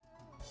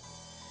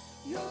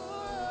You're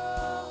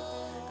all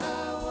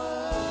I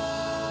want.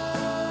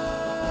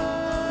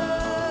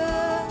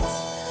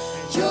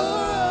 You're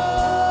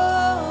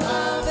all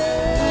I've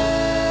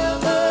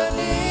ever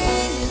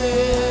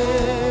needed.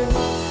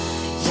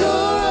 You're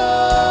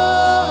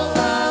all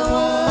I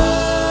want.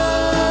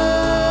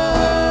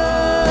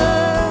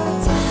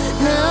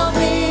 Help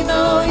me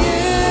know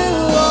you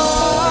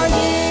are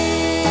here.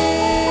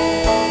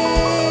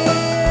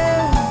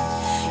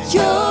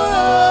 You're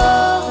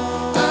all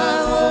I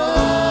want.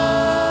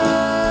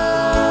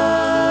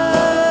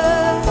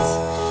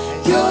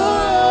 You're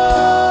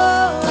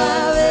all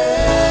I've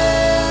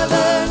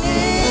ever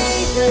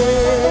needed.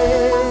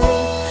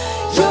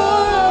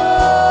 You're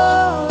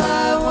all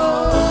I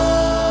want.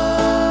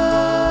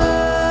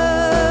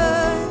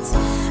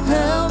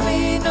 Help me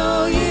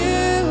know you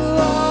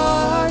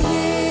are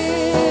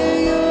here.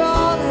 You're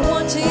all I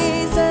want,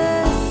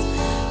 Jesus.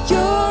 You're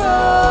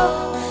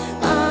all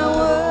I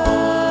want.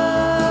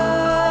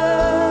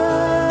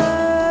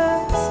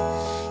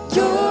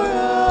 You're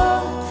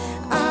all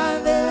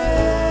I've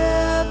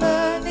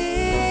ever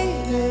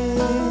needed.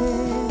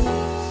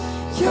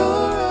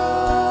 You're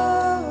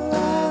all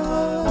I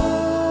want.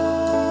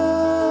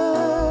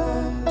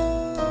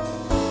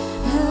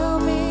 Help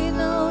me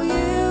know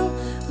you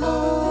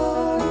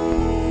are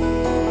here.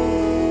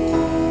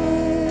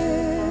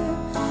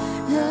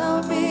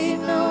 Help me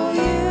know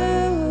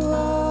you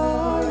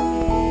are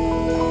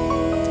here.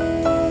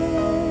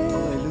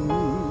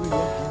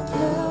 Hallelujah.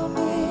 Help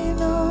me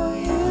know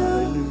you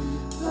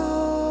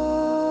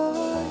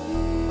Thank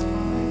you,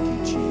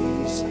 are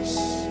Jesus.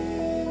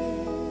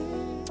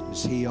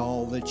 Is He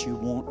all that you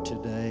want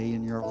today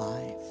in your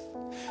life?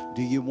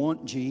 Do you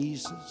want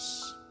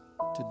Jesus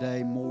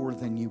today more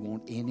than you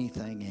want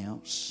anything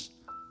else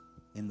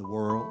in the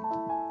world?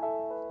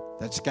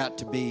 That's got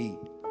to be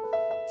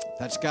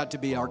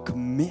our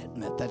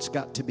commitment. That's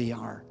got to be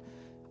our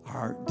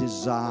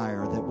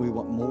desire, that we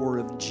want more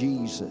of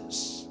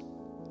Jesus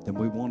than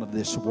we want of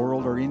this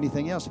world or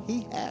anything else.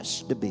 He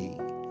has to be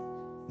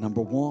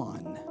number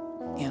one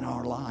in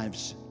our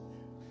lives.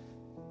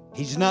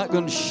 He's not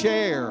going to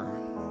share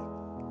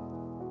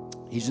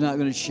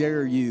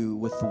you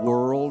with the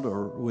world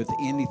or with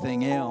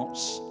anything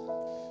else.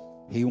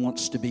 He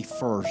wants to be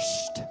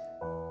first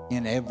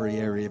in every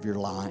area of your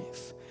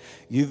life.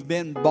 You've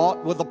been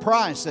bought with a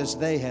price, as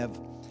they have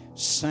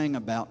sang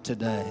about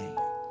today.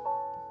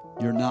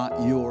 You're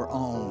not your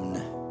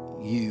own.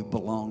 You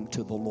belong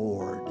to the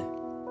Lord.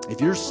 If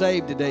you're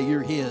saved today,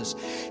 you're His.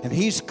 And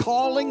He's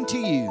calling to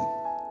you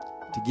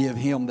to give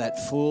Him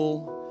that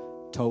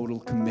full, total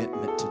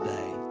commitment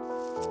today.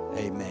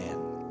 Amen.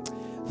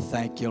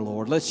 Thank you,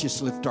 Lord. Let's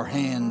just lift our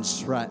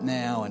hands right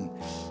now and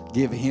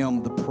give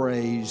Him the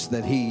praise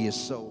that He is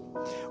so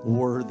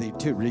worthy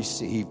to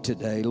receive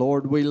today.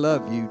 Lord, we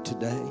love you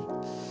today.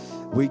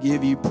 We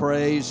give you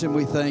praise and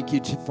we thank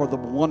you for the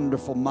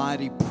wonderful,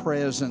 mighty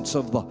presence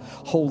of the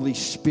Holy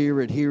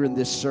Spirit here in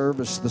this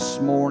service this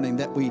morning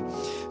that we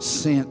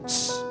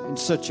sense in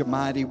such a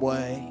mighty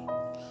way.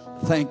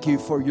 Thank you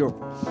for your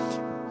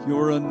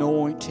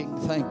anointing.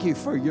 Thank you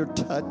for your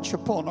touch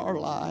upon our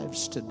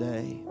lives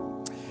today.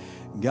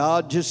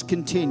 God, just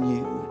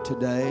continue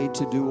today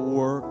to do a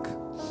work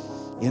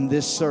in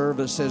this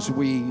service as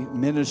we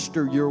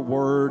minister your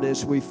word,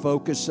 as we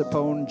focus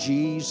upon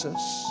Jesus.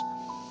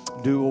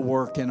 Do a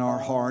work in our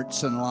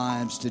hearts and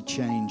lives to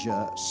change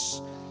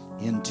us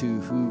into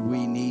who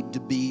we need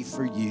to be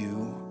for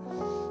you.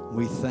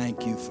 We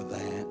thank you for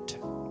that.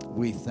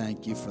 We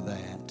thank you for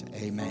that.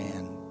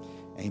 Amen.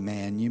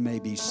 Amen. You may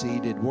be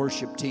seated.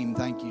 Worship team,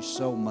 thank you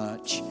so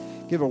much.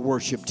 Give our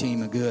worship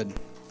team a good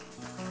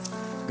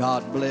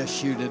God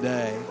bless you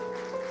today.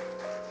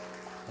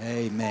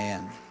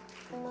 Amen.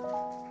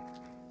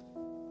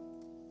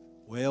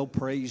 Well,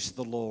 praise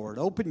the Lord.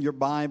 Open your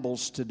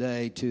Bibles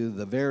today to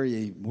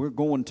we're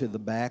going to the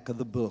back of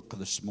the book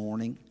this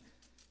morning,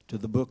 to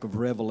the book of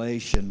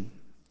Revelation,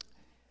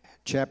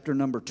 chapter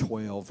number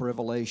 12.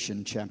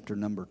 Revelation, chapter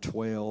number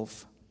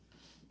 12.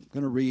 I'm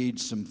going to read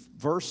some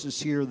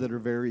verses here that are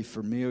very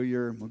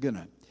familiar. We're going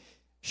to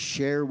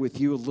share with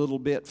you a little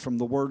bit from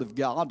the Word of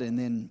God and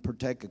then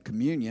partake of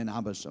communion. I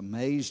was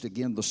amazed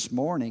again this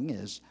morning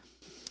as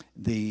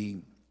the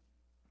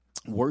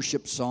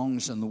worship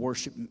songs and the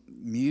worship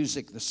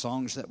music, the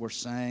songs that were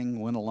sang,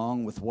 went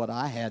along with what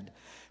I had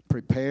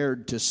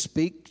prepared to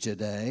speak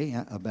today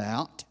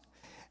about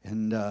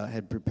and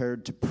had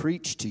prepared to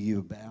preach to you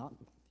about.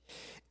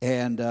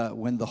 And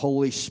when the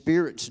Holy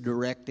Spirit's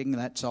directing,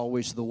 that's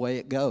always the way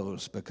it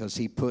goes, because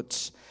He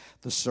puts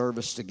the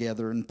service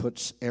together and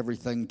puts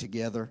everything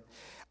together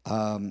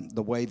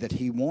the way that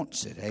He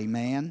wants it.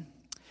 Amen?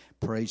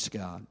 Praise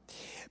God.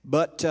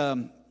 But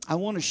I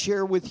want to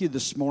share with you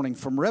this morning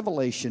from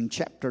Revelation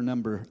chapter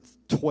number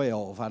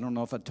 12. I don't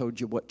know if I told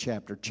you what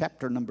chapter.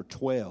 Chapter number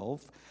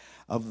 12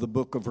 of the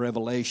book of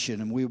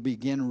Revelation. And we'll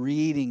begin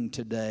reading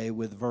today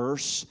with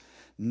verse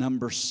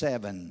number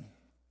 7.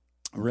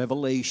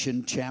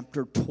 Revelation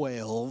chapter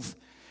 12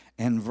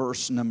 and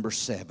verse number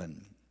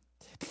 7.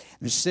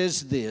 It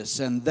says this,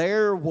 and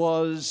there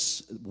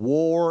was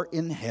war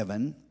in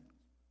heaven.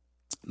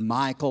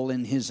 Michael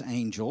and his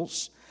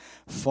angels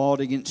fought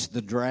against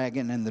the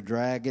dragon, and the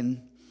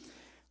dragon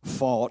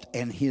fought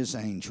and his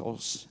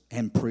angels,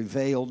 and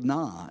prevailed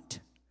not.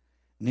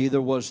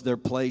 Neither was their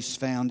place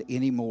found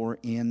any more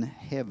in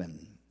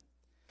heaven.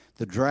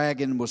 The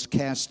dragon was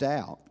cast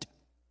out,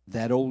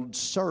 that old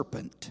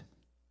serpent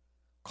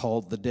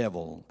called the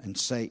devil and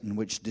Satan,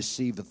 which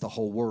deceiveth the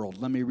whole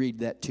world. Let me read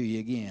that to you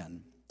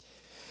again.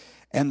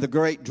 And the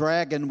great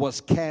dragon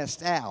was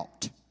cast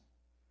out,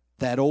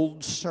 that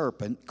old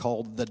serpent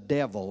called the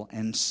devil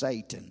and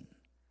Satan,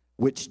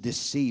 which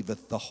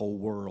deceiveth the whole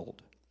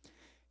world.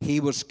 He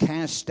was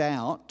cast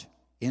out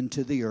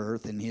into the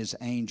earth, and his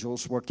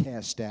angels were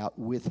cast out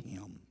with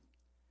him.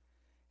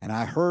 And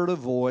I heard a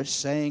voice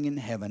saying in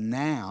heaven,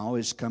 now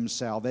is come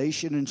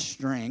salvation and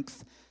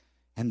strength,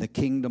 and the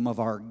kingdom of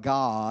our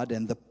God,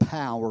 and the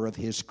power of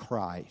his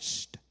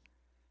Christ.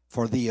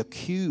 For the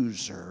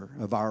accuser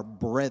of our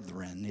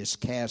brethren is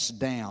cast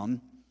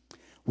down,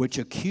 which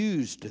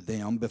accused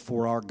them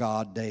before our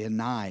God day and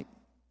night.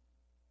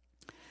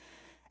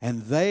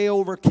 And they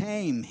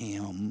overcame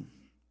him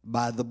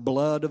by the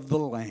blood of the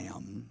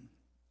Lamb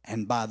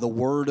and by the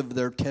word of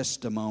their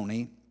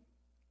testimony,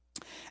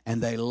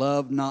 and they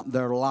loved not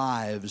their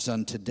lives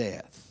unto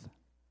death.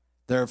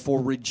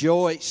 Therefore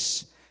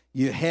rejoice,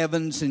 you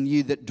heavens, and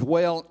you that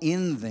dwell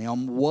in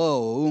them.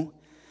 Woe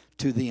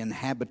to the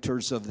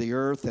inhabitants of the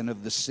earth and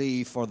of the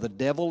sea, for the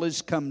devil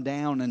is come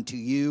down unto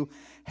you,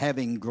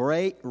 having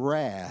great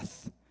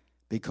wrath,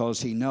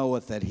 because he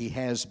knoweth that he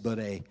has but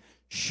a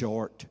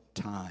short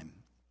time.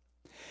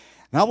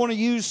 Now I want to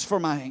use for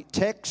my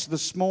text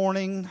this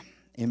morning,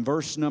 in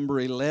verse number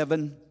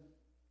 11,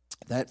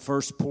 that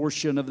first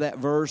portion of that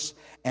verse,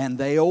 and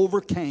they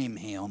overcame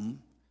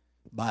him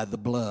by the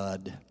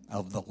blood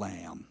of the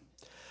Lamb.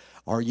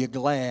 Are you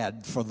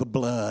glad for the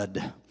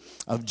blood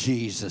of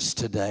Jesus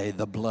today,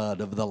 the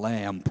blood of the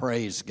Lamb?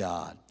 Praise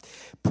God.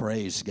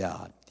 Praise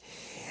God.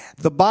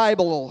 The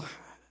Bible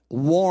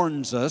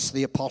warns us,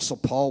 the Apostle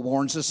Paul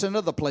warns us, and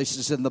other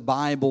places in the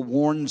Bible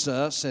warns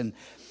us and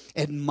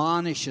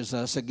admonishes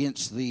us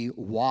against the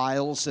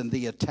wiles and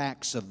the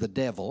attacks of the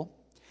devil.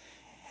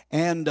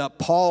 And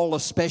Paul,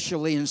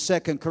 especially in 2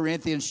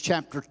 Corinthians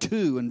chapter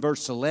 2 and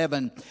verse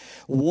 11,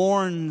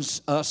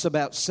 warns us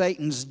about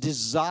Satan's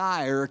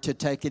desire to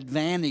take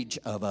advantage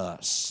of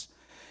us.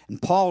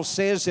 And Paul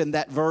says in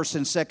that verse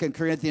in 2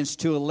 Corinthians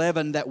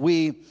 2:11 that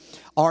we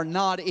are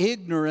not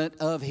ignorant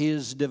of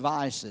his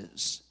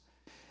devices.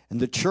 And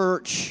the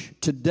church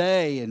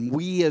today, and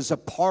we as a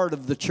part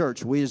of the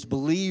church, we as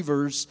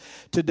believers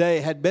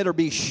today had better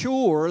be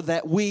sure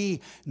that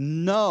we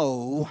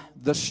know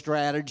the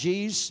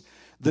strategies,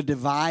 the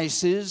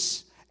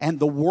devices, and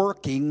the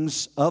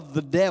workings of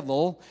the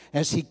devil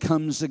as he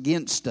comes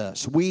against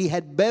us. We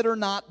had better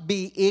not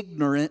be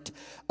ignorant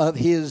of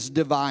his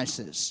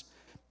devices.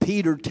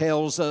 Peter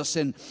tells us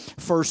in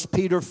 1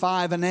 Peter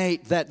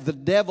 5:8 that the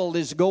devil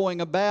is going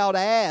about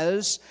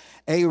as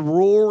a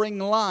roaring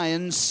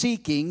lion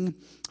seeking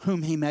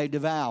whom he may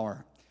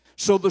devour.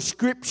 So the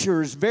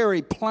scripture is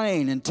very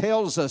plain and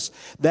tells us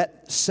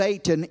that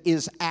Satan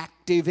is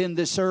active in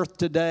this earth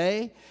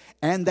today,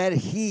 and that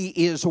he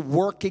is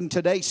working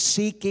today,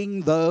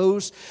 seeking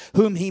those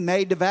whom he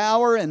may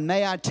devour. And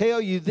may I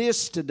tell you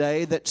this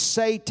today, that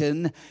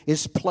Satan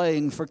is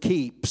playing for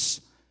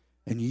keeps.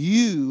 And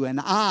you and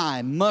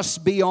I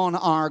must be on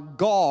our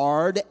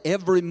guard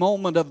every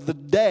moment of the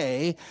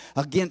day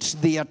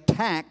against the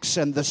attacks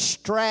and the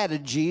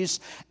strategies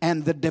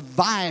and the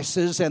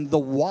devices and the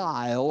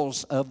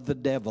wiles of the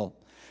devil.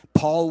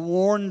 Paul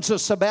warns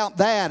us about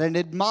that and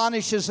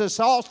admonishes us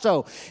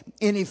also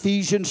in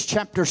Ephesians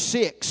chapter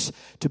 6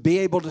 to be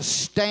able to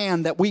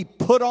stand, that we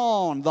put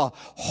on the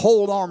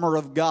whole armor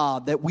of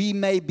God, that we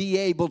may be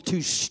able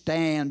to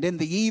stand in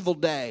the evil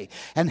day,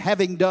 and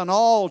having done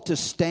all to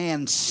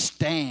stand,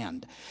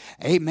 stand.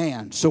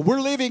 Amen. So we're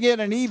living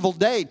in an evil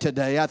day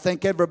today. I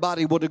think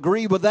everybody would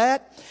agree with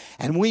that.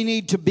 And we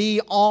need to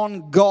be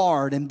on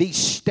guard and be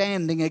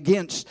standing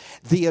against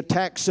the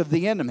attacks of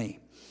the enemy.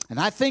 And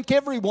I think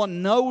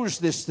everyone knows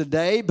this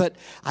today, but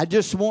I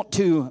just want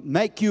to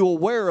make you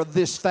aware of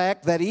this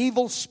fact that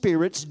evil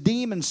spirits,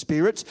 demon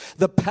spirits,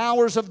 the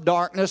powers of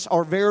darkness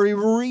are very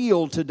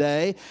real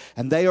today,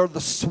 and they are the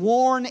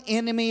sworn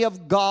enemy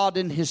of God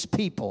and his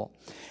people.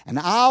 And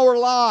our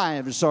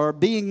lives are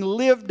being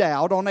lived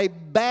out on a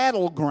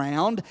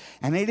battleground,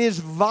 and it is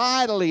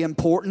vitally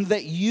important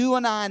that you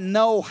and I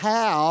know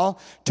how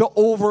to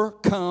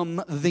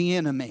overcome the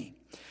enemy.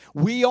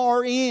 We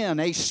are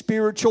in a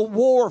spiritual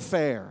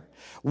warfare.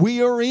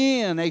 We are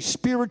in a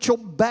spiritual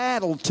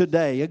battle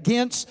today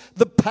against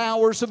the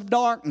powers of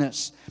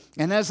darkness.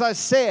 And as I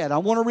said, I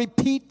want to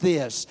repeat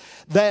this,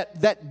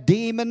 that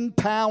demon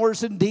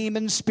powers and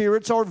demon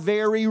spirits are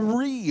very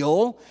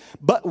real,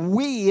 but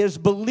we as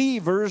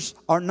believers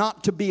are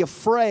not to be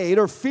afraid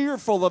or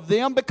fearful of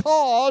them,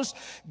 because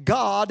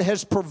God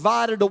has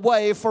provided a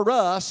way for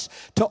us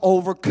to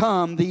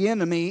overcome the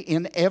enemy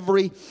in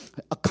every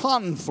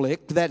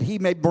conflict that he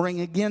may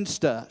bring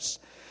against us.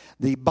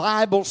 The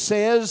Bible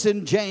says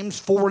in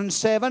James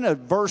 4:7, a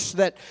verse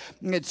that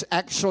it's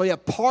actually a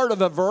part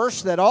of a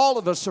verse that all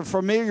of us are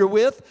familiar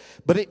with,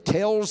 but it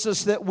tells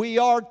us that we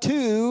are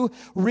to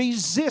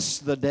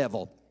resist the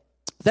devil.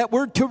 That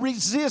we're to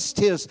resist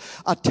his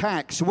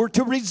attacks. We're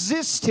to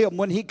resist him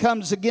when he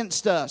comes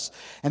against us.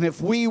 And if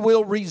we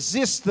will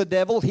resist the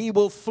devil, he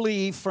will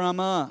flee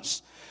from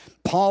us.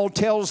 Paul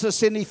tells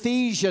us in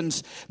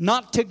Ephesians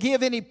not to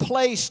give any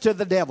place to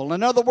the devil.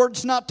 In other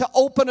words, not to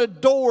open a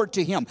door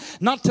to him.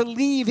 Not to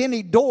leave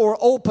any door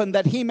open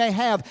that he may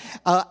have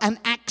an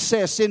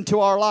access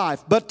into our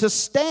life. But to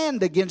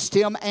stand against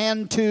him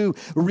and to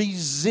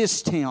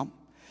resist him.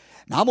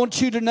 Now I want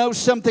you to know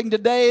something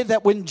today,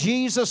 that when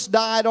Jesus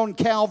died on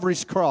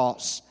Calvary's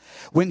cross,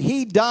 when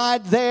he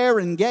died there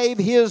and gave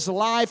his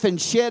life and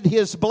shed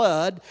his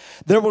blood,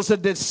 there was a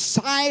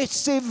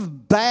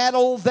decisive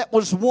battle that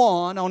was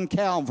won on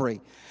Calvary.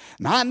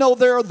 Now, I know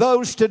there are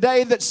those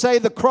today that say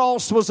the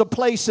cross was a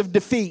place of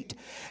defeat.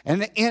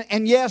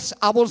 And yes,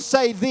 I will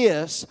say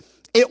this.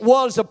 It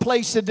was a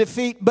place of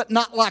defeat, but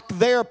not like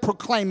they're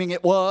proclaiming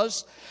it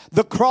was.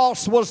 The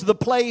cross was the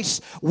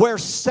place where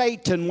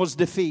Satan was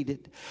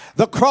defeated.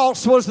 The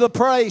cross was the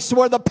place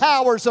where the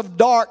powers of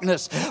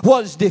darkness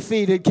was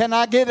defeated. Can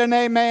I get an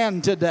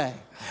amen today?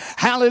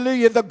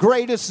 Hallelujah. The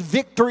greatest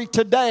victory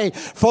today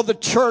for the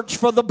church,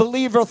 for the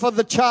believer, for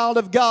the child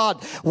of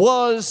God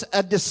was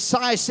a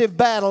decisive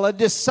battle, a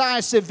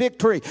decisive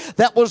victory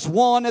that was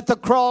won at the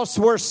cross,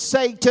 where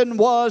Satan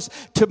was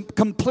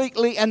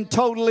completely and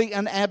totally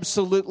and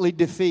absolutely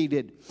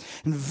defeated.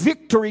 And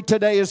victory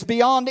today is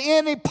beyond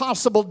any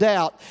possible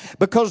doubt,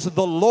 because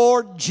the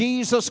Lord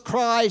Jesus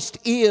Christ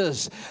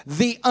is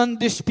the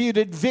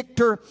undisputed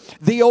victor,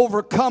 the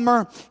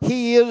overcomer.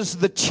 He is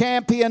the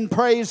champion,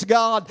 praise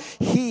God.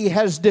 He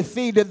has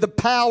defeated the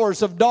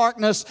powers of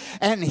darkness,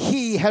 and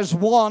he has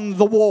won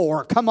the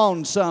war. Come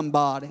on,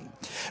 somebody.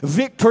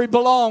 Victory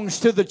belongs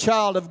to the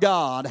child of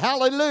God.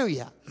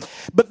 Hallelujah.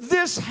 But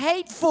this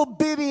hateful,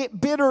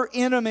 bitter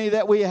enemy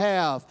that we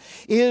have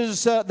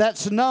is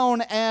that's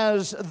known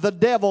as the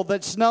devil,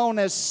 that's known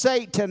as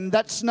Satan,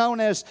 that's known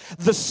as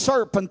the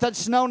serpent,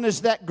 that's known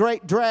as that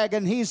great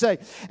dragon. He's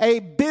a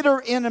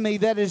bitter enemy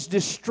that is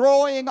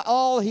destroying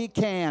all he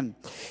can.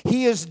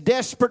 He is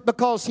desperate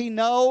because he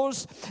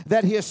knows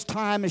that his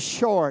time is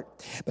short.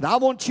 But I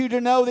want you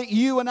to know that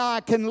you and I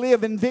can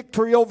live in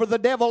victory over the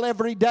devil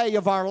every day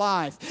of our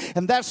life.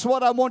 And that's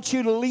what I want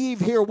you to leave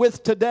here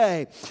with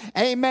today.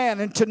 Amen.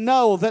 And to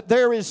know that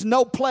there is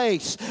no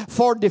place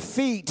for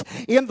defeat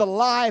in the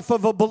life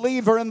of a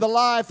believer, in the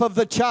life of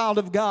the child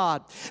of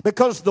God.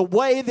 Because the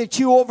way that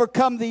you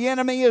overcome the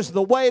enemy is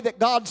the way that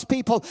God's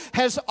people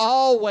has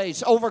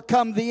always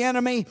overcome the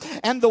enemy,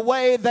 and the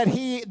way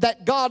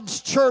that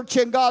God's church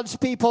and God's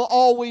people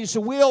always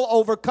will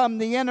overcome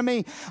the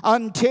enemy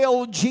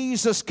until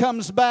Jesus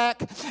comes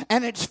back.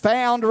 And it's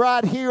found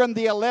right here in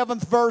the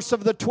 11th verse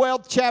of the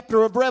 12th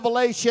chapter of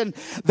Revelation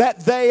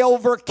that they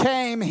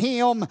overcame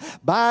him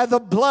by the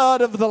blood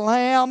of the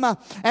Lamb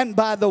and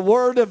by the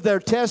word of their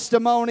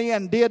testimony,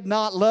 and did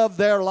not love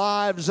their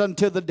lives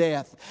unto the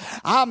death.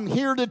 I'm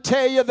here to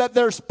tell you that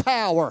there's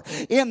power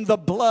in the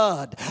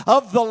blood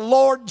of the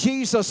Lord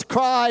Jesus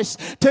Christ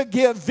to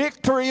give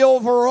victory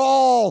over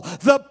all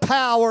the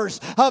powers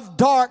of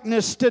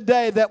darkness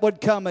today that would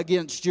come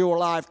against your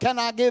life. Can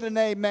I get an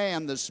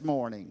amen this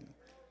morning?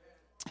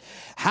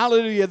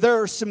 Hallelujah.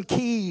 There are some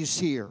keys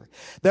here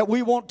that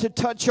we want to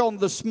touch on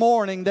this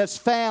morning that's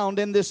found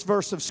in this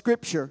verse of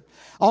Scripture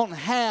on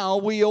how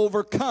we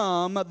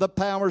overcome the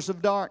powers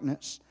of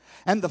darkness.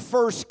 And the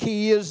first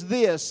key is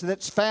this,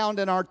 that's found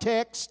in our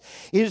text,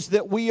 is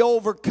that we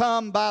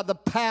overcome by the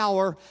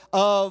power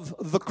of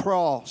the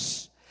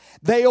cross.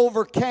 They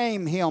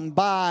overcame him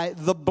by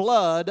the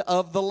blood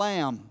of the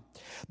Lamb.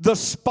 The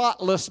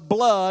spotless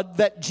blood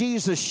that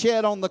Jesus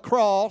shed on the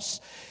cross.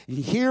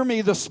 Hear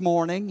me this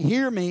morning,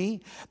 hear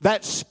me.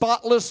 That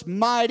spotless,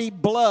 mighty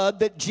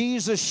blood that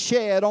Jesus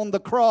shed on the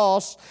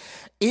cross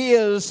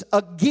is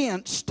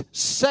against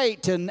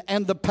Satan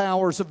and the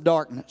powers of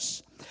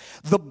darkness.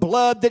 The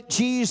blood that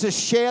Jesus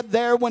shed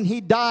there when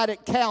he died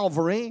at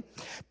Calvary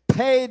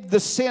paid the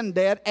sin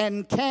debt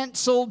and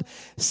canceled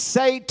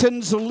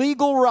Satan's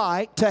legal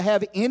right to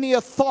have any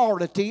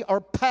authority or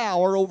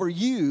power over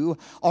you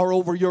or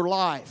over your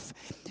life.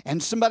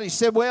 And somebody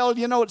said, well,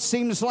 you know, it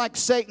seems like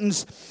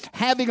Satan's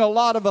having a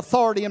lot of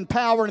authority and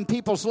power in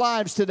people's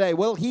lives today.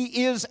 Well,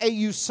 he is a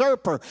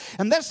usurper.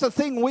 And that's the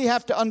thing we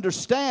have to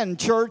understand,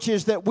 church,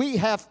 is that we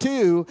have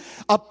to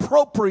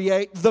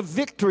appropriate the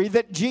victory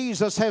that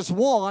Jesus has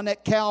won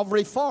at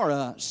Calvary for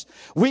us.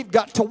 We've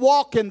got to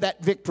walk in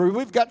that victory.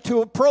 We've got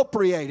to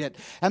appropriate it.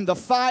 And the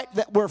fight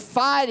that we're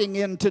fighting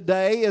in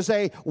today is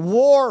a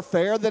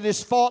warfare that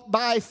is fought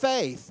by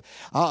faith.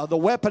 The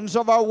weapons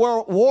of our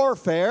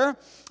warfare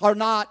are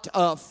not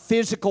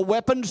physical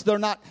weapons. They're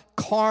not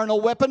carnal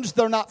weapons.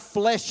 They're not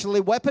fleshly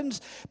weapons,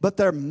 but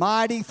they're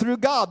mighty through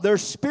God. They're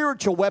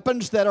spiritual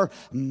weapons that are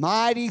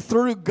mighty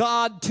through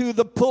God to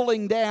the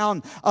pulling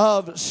down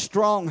of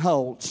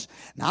strongholds.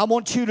 Now, I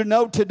want you to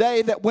know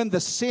today that when the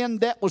sin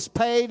debt was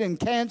paid and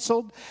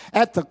canceled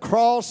at the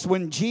cross,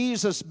 when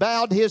Jesus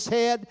bowed his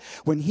head,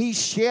 when he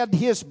shed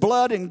his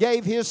blood and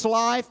gave his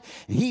life,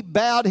 he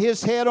bowed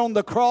his head on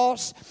the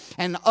cross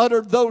and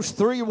uttered those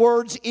three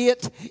words,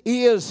 "It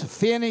is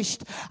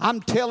finished."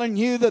 I'm telling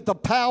you that the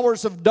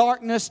powers of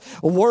darkness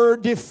were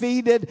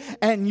defeated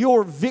and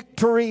your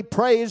victory,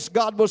 praise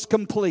God, was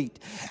complete.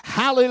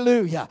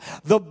 Hallelujah.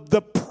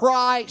 The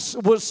price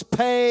was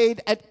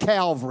paid at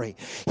Calvary.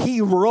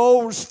 He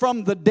rose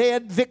from the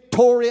dead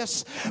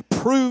victorious,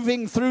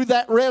 proving through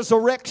that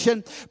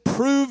resurrection,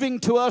 proving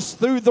to us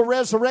through the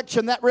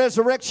resurrection. That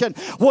resurrection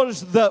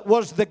was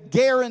the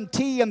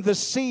guarantee and the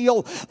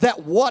seal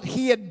that what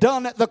he had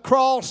done at the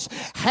cross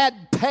had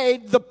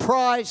paid the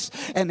price,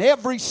 and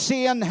every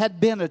sin had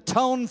been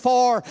atoned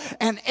for,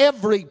 and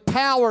every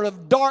power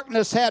of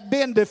darkness had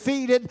been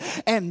defeated,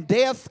 and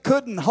death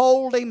couldn't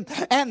hold him,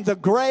 and the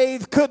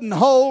grave couldn't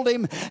hold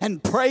him.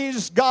 And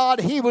praise God,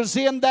 he was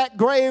in that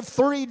grave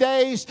 3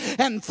 days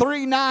and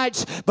 3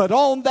 nights, but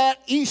on that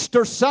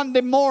Easter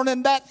Sunday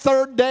morning, that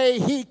third day,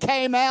 he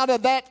came out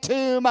of that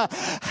tomb,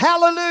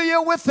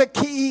 hallelujah, with the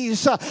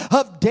keys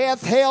of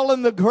death, hell,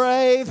 and the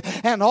grave.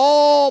 And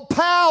all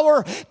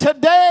power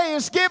today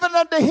is given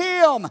unto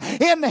him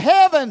in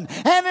heaven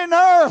and in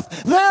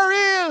earth.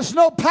 There is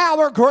no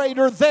power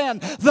greater than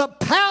the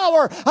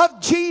power of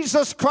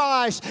Jesus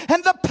Christ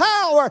and the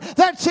power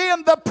that's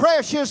in the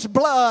precious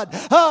blood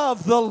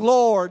of the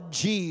Lord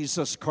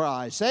Jesus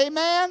Christ.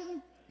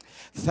 Amen.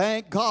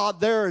 Thank God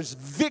there is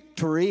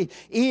victory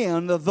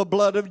in the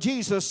blood of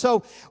Jesus.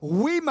 So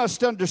we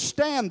must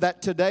understand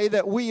that today,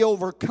 that we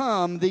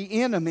overcome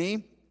the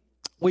enemy.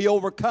 We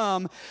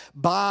overcome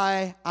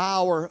by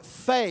our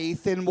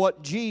faith in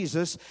what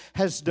Jesus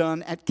has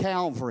done at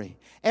Calvary.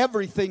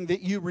 Everything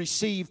that you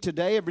receive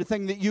today,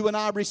 everything that you and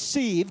I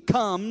receive,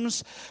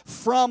 comes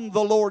from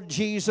the Lord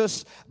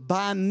Jesus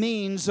by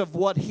means of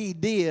what he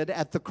did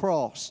at the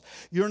cross.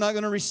 You're not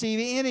going to receive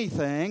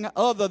anything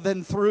other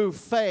than through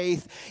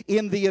faith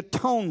in the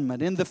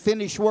atonement, in the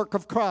finished work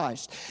of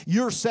Christ.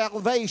 Your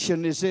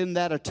salvation is in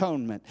that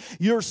atonement.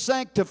 Your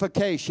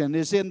sanctification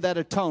is in that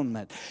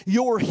atonement.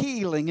 Your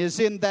healing is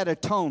in that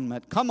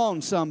atonement. Come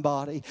on,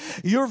 somebody.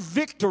 Your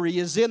victory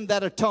is in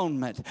that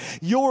atonement.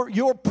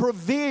 Your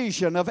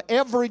provision of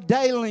every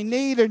daily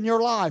need in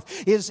your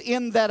life is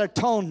in that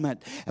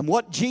atonement. And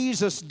what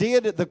Jesus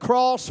did at the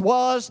cross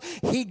was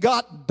he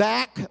got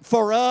back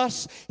for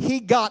us. He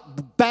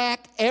got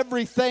back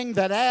everything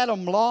that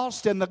Adam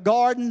lost in the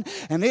garden,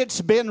 and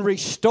it's been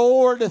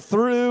restored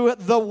through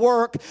the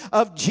work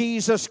of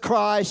Jesus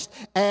Christ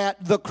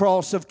at the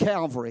cross of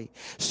Calvary.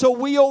 So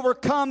we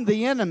overcome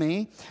the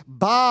enemy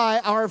by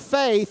our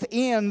faith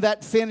in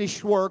that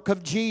finished work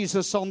of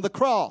Jesus on the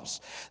cross.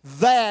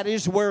 That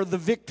is where the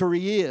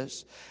victory is.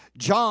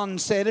 John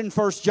said in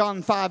 1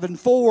 John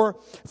 5:4,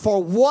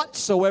 "For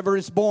whatsoever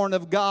is born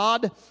of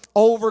God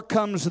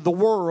overcomes the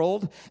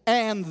world,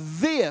 and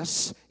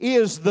this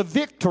is the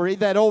victory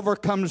that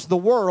overcomes the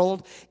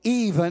world,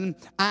 even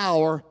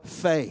our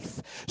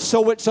faith."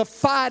 So it's a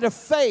fight of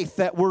faith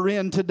that we're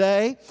in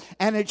today,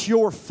 and it's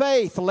your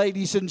faith,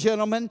 ladies and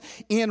gentlemen,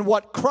 in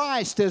what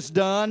Christ has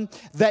done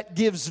that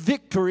gives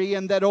victory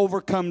and that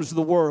overcomes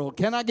the world.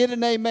 Can I get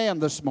an amen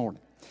this morning?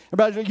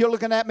 Everybody, you're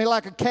looking at me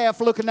like a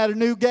calf looking at a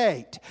new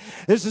gate.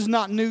 This is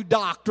not new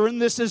doctrine.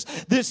 This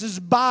is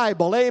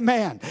Bible.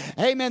 Amen.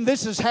 Amen.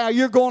 This is how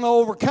you're going to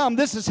overcome.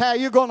 This is how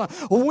you're going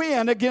to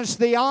win against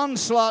the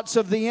onslaughts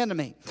of the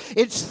enemy.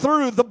 It's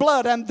through the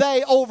blood, and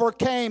they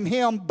overcame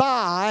him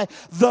by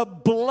the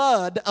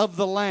blood of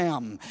the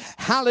Lamb.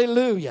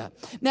 Hallelujah.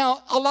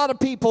 Now, a lot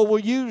of people will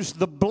use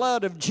the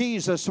blood of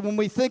Jesus. When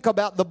we think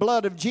about the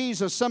blood of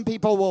Jesus, some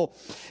people will,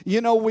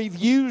 we've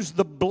used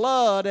the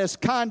blood as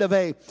kind of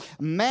a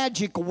magic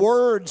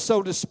word,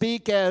 so to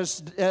speak,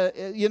 as,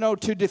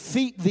 to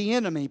defeat the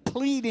enemy.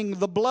 Pleading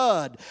the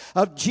blood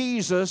of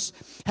Jesus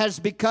has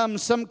become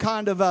some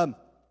kind of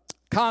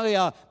kind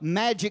of a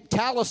magic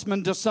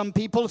talisman to some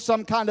people,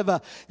 some kind of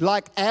a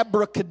like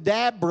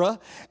abracadabra,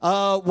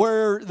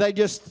 where they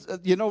just,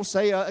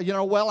 say,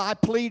 well, I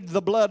plead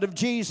the blood of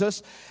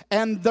Jesus.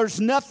 And there's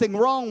nothing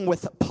wrong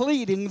with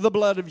pleading the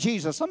blood of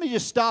Jesus. Let me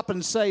just stop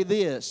and say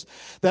this,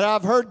 that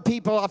I've heard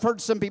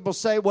some people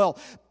say, well,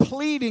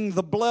 pleading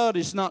the blood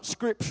is not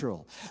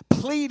scriptural.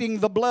 Pleading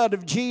the blood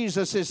of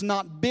Jesus is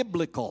not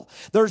biblical.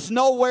 There's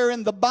nowhere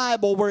in the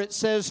Bible where it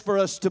says for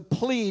us to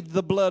plead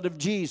the blood of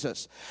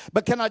Jesus.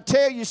 But can I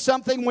tell you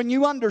something? When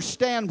you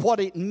understand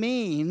what it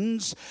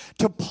means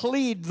to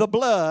plead the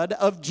blood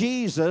of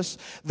Jesus,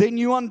 then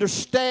you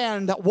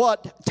understand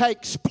what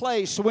takes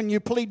place when you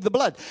plead the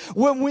blood.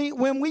 When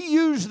we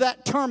use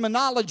that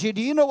terminology,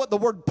 do you know what the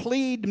word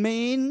plead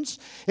means?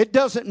 It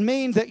doesn't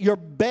mean that you're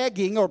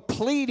begging or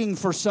pleading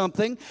for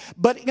something,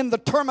 but in the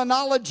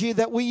terminology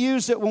that we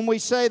use it when we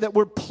say that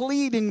we're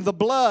pleading the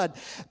blood,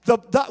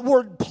 that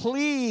word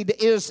plead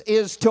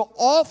is to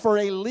offer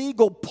a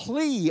legal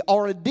plea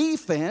or a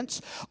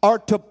defense, or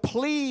to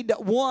plead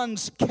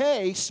one's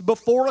case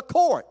before a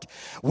court.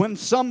 When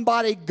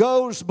somebody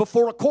goes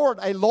before a court,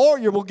 a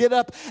lawyer will get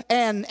up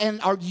and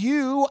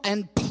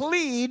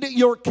plead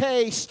your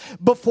case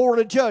before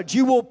a judge.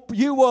 You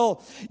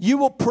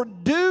will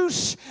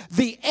produce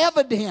the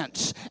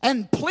evidence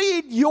and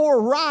plead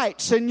your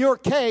rights in your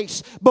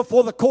case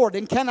before the court.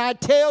 And can I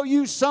tell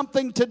you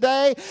something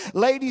today,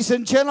 ladies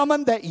and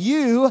gentlemen, that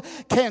you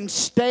can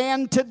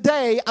stand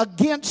today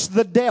against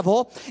the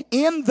devil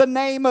in the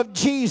name of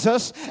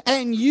Jesus,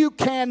 and you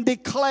can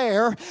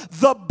declare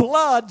the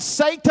blood,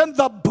 Satan,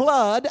 the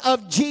blood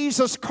of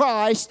Jesus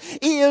Christ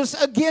is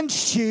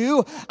against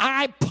you.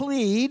 I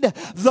plead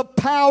the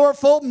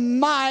powerful,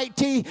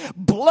 mighty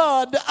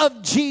blood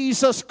of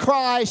Jesus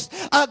Christ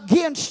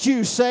against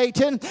you,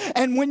 Satan.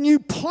 And when you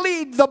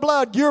plead the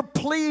blood, you're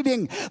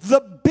pleading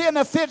the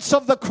benefits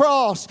of the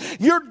cross.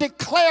 You're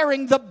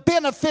declaring the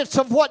benefits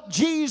of what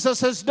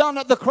Jesus has done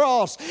at the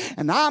cross.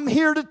 And I'm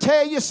here to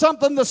tell you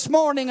something this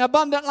morning,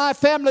 Abundant Life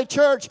Family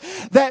Church,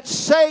 that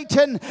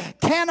Satan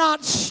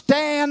cannot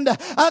stand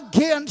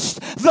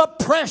against the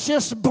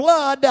precious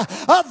blood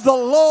of the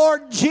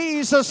Lord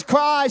Jesus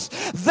Christ.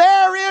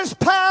 There is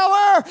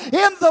power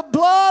in the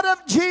blood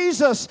of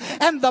Jesus,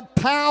 and the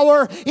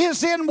power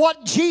is in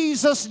what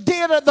Jesus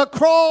did at the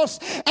cross,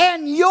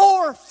 and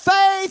your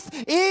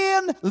faith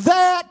in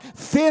that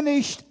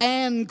finished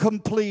and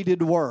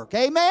completed work.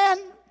 Amen?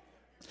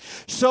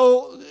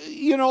 So,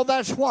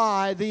 that's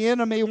why the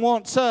enemy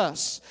wants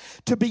us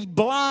to be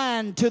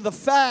blind to the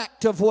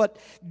fact of what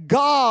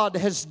God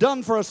has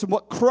done for us and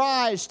what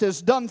Christ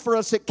has done for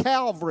us at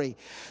Calvary.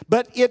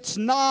 But it's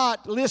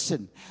not,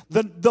 listen,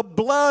 the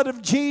blood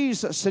of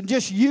Jesus, and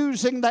just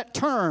using that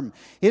term,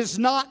 is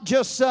not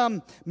just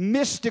some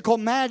mystical,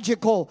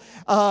 magical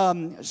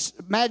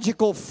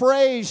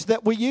phrase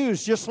that we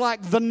use, just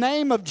like the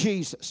name of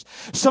Jesus.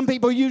 Some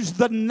people use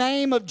the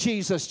name of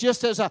Jesus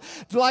just as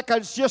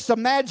it's just a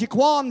magic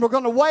wand. We're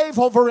going to wave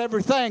over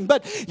everything.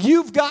 But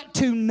you've got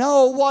to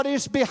know what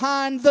is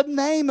behind the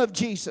name of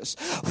Jesus.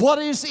 What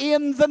is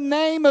in the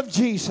name of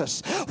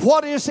Jesus?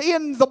 What is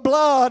in the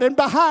blood and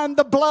behind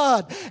the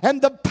blood,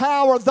 and the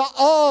power, the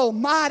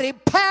almighty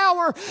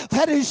power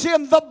that is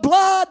in the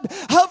blood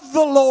of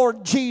the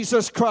Lord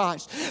Jesus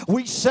Christ.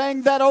 We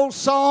sang that old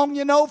song,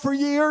 for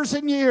years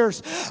and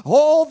years.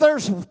 Oh,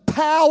 there's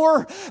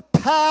power,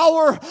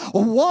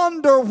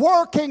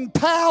 wonder-working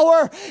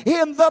power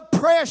in the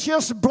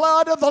precious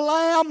blood of the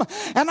Lamb.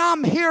 And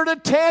I'm here to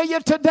tell you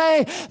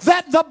today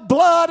that the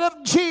blood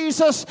of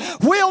Jesus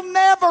will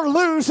never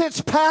lose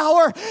its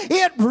power.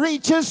 It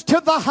reaches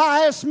to the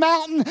highest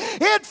mountain.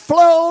 It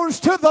flows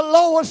to the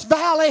lowest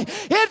valley.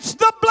 It's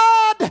the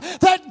blood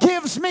that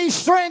gives me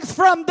strength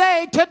from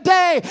day to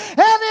day. And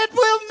it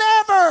will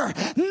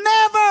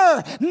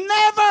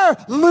never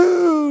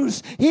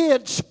lose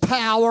its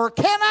power.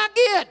 Can I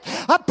get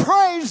a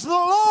praise the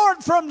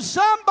Lord from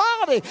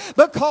somebody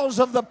because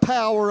of the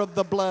power of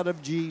the blood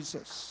of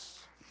Jesus?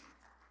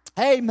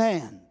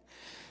 Amen.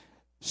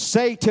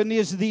 Satan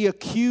is the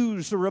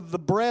accuser of the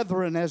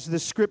brethren, as the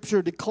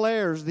scripture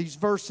declares, these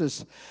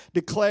verses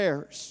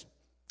declares.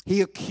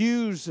 He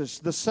accuses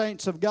the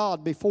saints of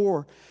God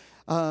before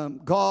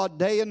God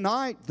day and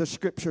night, the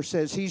scripture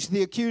says. He's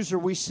the accuser.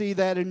 We see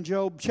that in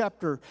Job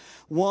chapter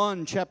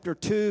 1, chapter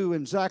 2,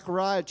 and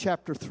Zechariah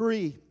chapter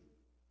 3.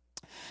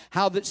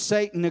 How that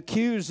Satan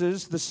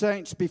accuses the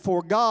saints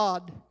before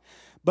God,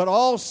 but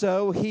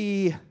also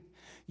he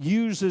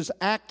uses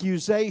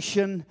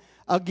accusation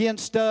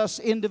against us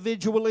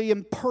individually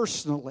and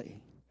personally.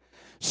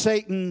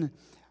 Satan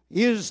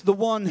is the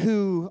one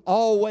who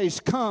always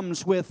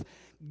comes with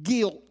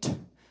guilt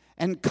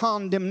and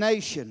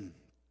condemnation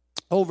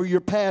over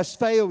your past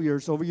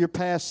failures, over your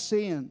past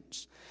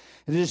sins.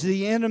 It is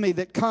the enemy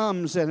that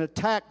comes and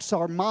attacks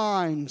our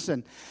minds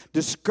and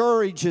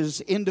discourages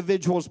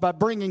individuals by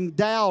bringing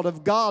doubt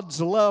of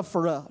God's love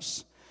for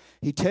us.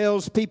 He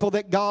tells people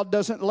that God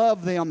doesn't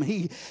love them.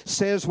 He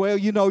says, well,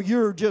 you know,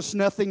 you're just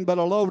nothing but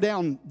a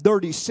low-down,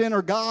 dirty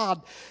sinner.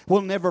 God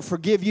will never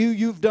forgive you.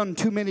 You've done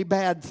too many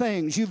bad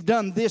things. You've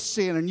done this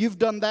sin and you've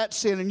done that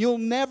sin, and you'll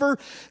never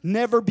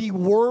be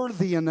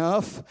worthy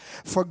enough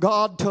for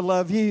God to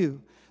love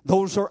you.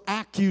 Those are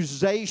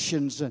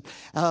accusations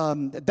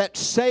that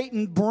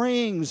Satan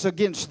brings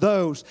against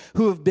those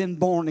who have been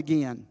born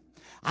again.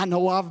 I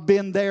know I've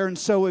been there, and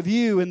so have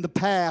you in the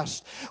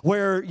past,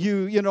 where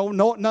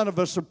none of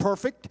us are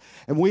perfect,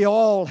 and we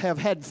all have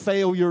had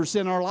failures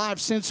in our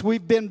lives since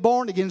we've been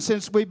born again,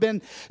 since we've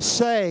been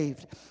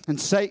saved. And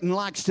Satan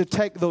likes to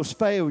take those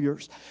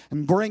failures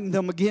and bring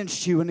them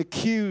against you and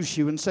accuse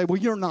you and say,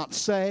 well, you're not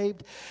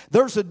saved.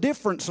 There's a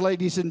difference,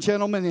 ladies and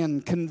gentlemen,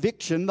 in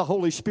conviction. The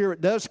Holy Spirit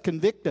does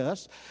convict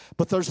us,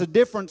 but there's a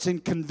difference in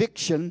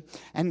conviction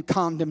and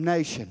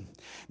condemnation.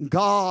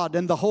 God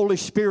and the Holy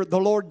Spirit, the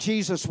Lord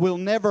Jesus, will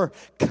never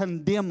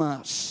condemn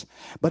us,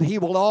 but He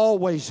will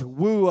always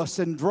woo us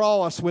and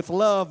draw us with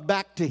love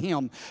back to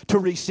Him to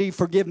receive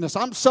forgiveness.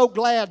 I'm so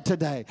glad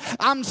today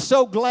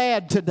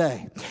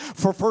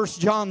for 1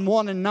 John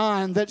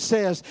 1:9 that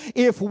says,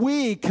 if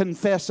we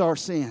confess our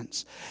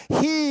sins,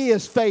 He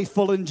is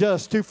faithful and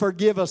just to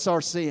forgive us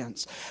our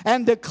sins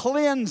and to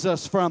cleanse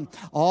us from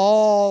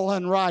all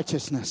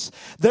unrighteousness.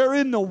 There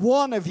isn't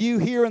one of you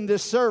here in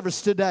this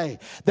service today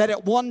that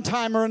at one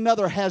time or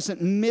another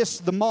hasn't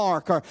missed the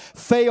mark or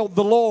failed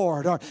the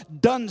Lord or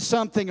done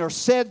something or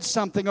said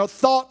something or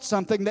thought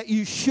something that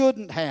you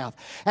shouldn't have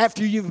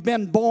after you've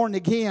been born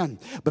again.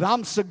 But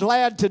I'm so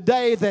glad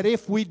today that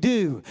if we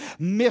do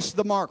miss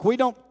the mark, we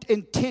don't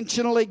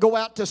intentionally go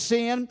out to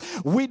sin.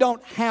 We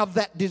don't have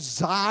that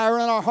desire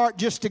in our heart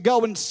just to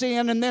go and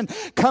sin and then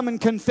come and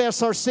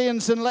confess our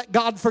sins and let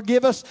God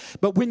forgive us.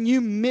 But when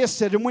you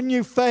miss it and when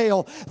you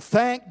fail,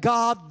 thank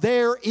God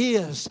there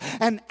is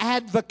an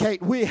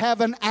advocate. We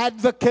have an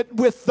advocate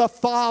with the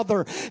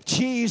Father,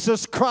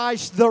 Jesus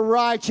Christ the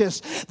righteous,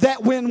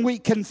 that when we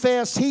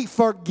confess, He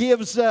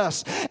forgives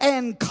us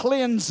and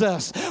cleanses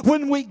us.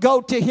 When we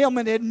go to Him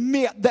and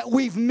admit that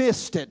we've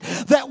missed it,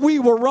 that we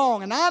were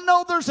wrong. And I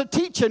know there's a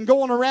teaching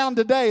going around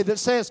today that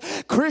says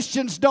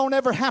Christians don't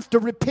ever have to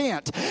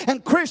repent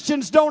and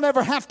Christians don't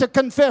ever have to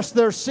confess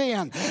their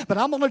sin. But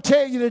I'm going to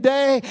tell you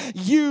today,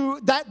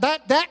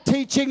 that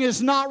teaching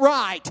is not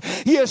right.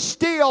 You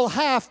still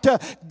have to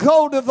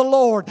go to the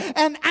Lord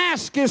and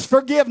ask His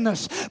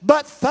forgiveness.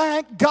 But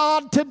thank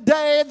God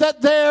today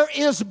that there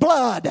is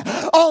blood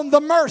on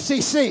the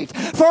mercy seat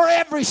for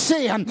every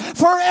sin,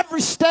 for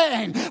every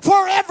stain,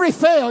 for every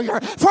failure,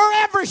 for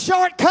every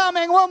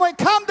shortcoming. When we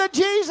come to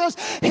Jesus,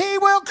 He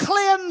will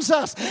cleanse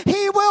us.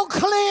 He will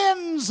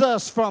cleanse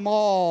us from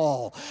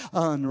all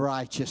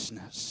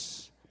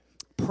unrighteousness.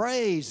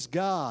 Praise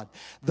God.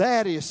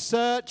 That is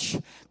such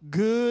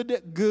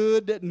good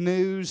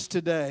news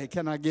today.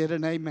 Can I get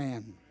an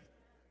amen?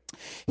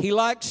 He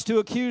likes to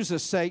accuse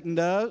us, Satan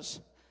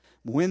does.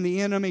 When the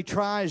enemy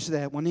tries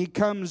that, when he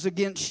comes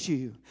against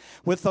you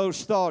with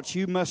those thoughts,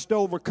 you must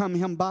overcome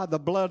him by the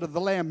blood of the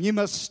Lamb. You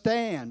must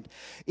stand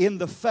in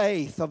the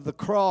faith of the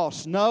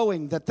cross,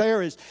 knowing that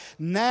there is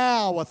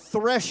now a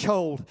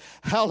threshold,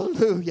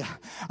 hallelujah,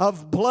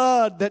 of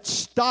blood that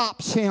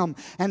stops him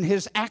and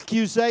his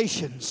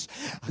accusations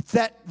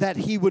that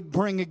he would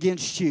bring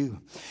against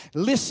you.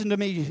 Listen to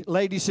me,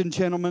 ladies and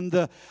gentlemen.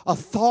 The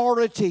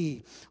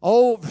authority,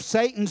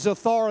 Satan's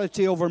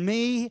authority over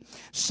me,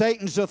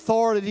 Satan's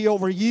authority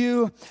over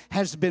you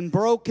has been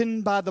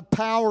broken by the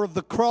power of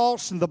the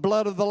cross and the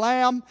blood of the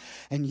Lamb.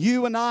 And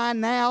you and I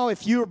now,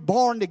 if you're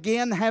born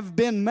again, have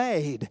been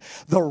made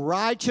the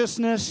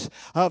righteousness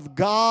of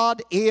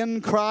God in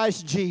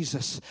Christ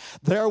Jesus.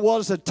 There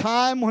was a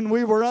time when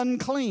we were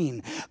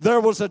unclean.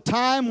 There was a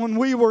time when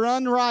we were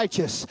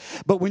unrighteous.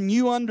 But when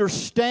you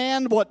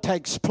understand what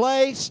takes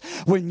place,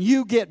 when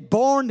you get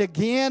born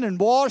again and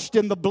washed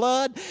in the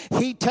blood,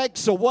 He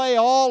takes away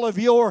all of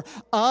your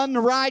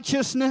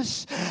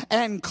unrighteousness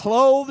and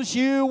clothes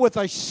you with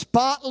a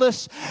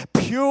spotless,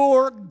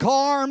 pure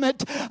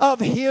garment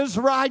of His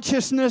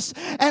righteousness.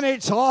 And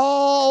it's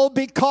all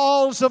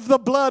because of the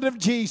blood of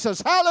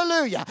Jesus.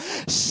 Hallelujah.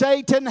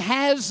 Satan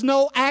has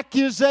no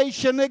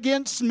accusation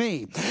against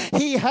me.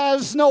 He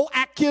has no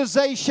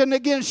accusation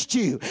against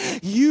you.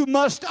 You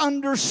must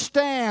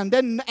understand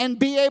and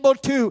be able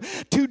to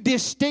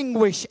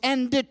distinguish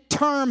and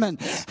determine,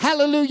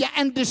 hallelujah,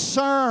 and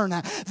discern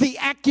the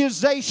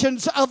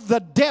accusations of the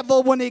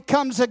devil when he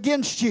comes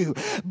against you,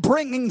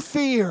 bringing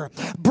fear,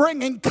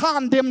 bringing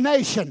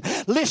condemnation.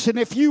 Listen,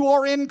 if you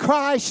are in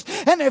Christ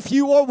and if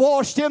you are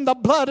washed in the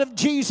blood of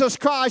Jesus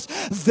Christ,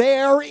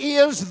 there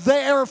is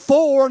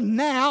therefore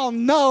now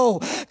no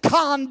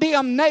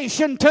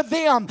condemnation to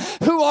them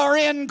who are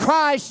in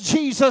Christ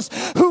Jesus,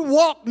 who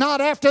walk not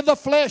after the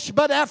flesh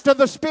but after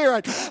the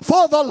Spirit.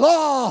 For the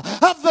law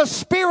of the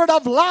Spirit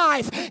of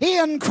life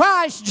in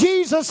Christ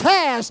Jesus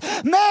has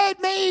made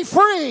me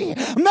free,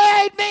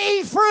 made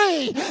me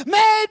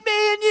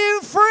and you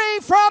free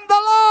from the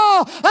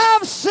law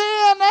of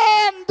sin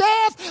and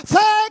death.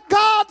 Thank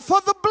God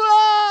for the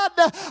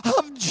blood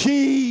of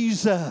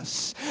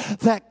Jesus.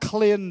 that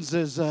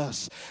cleanses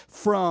us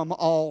from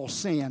all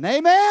sin.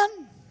 Amen?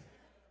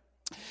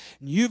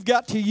 You've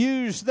got to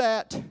use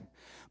that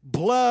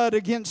blood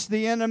against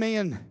the enemy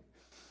and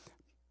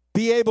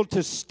be able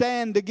to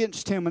stand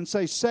against him and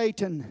say,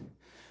 Satan,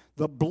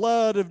 the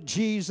blood of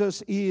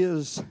Jesus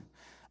is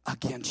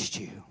against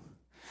you.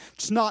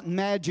 It's not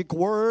magic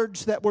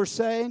words that we're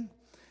saying.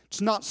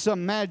 It's not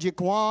some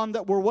magic wand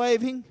that we're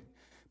waving.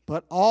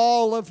 But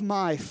all of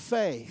my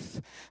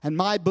faith and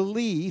my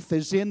belief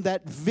is in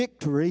that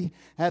victory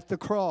at the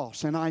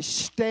cross. And I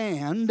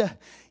stand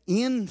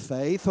in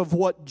faith of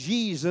what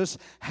Jesus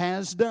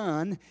has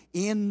done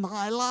in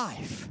my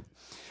life.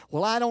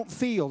 Well, I don't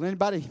feel.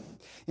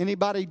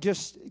 Anybody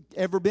just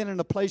ever been in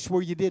a place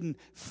where you didn't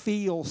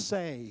feel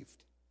saved?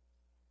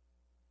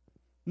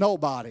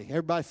 Nobody.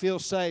 Everybody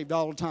feels saved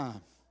all the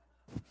time.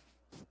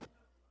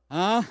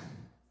 Huh?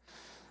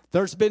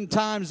 There's been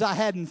times I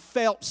hadn't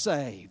felt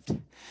saved.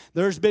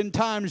 There's been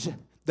times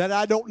that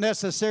I don't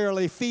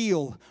necessarily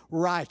feel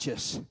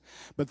righteous.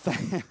 But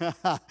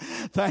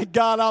thank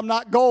God I'm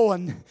not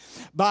going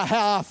by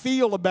how I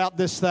feel about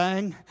this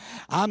thing.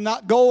 I'm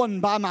not going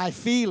by my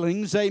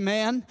feelings,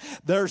 amen.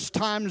 There's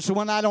times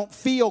when I don't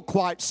feel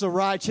quite so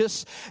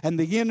righteous, and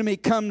the enemy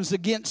comes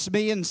against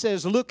me and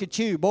says, look at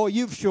you, boy,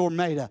 you've sure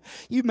made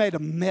a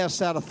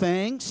mess out of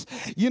things.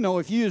 You know,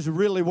 if you was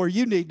really where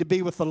you need to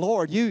be with the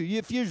Lord,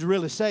 if you was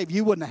really saved,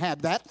 you wouldn't have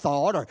had that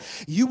thought, or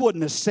you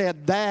wouldn't have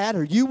said that,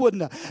 or you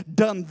wouldn't have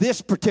done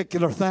this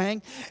particular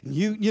thing.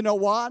 You know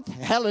what?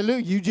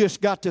 Hallelujah. You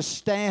just got to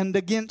stand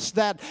against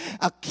that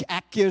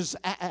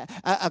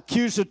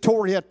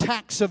accusatory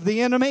attacks of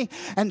the enemy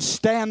and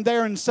stand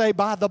there and say,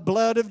 by the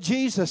blood of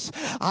Jesus,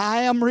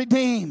 I am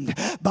redeemed.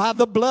 By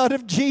the blood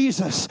of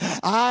Jesus,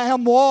 I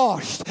am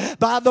washed.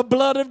 By the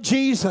blood of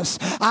Jesus,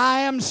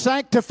 I am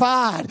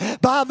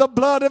sanctified. By the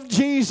blood of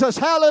Jesus,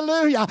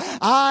 hallelujah,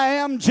 I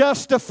am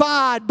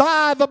justified.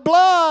 By the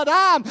blood,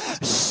 I'm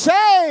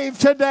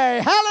saved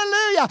today.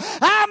 Hallelujah.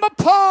 I'm a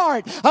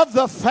part of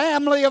the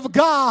family of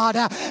God.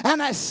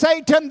 And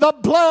Satan, the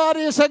blood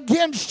is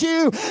against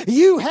you.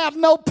 You have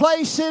no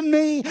place in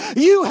me.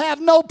 You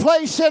have no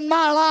place in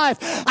my life.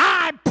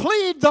 I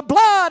plead the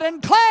blood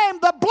and claim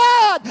the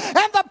blood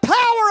and the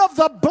power of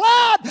the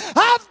blood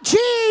of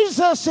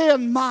Jesus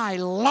in my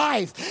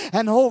life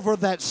and over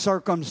that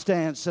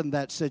circumstance and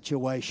that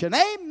situation.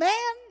 Amen.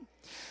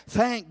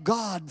 Thank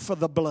God for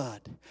the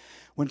blood.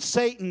 When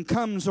Satan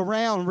comes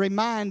around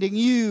reminding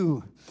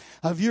you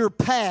of your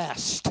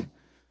past,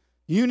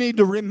 you need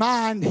to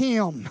remind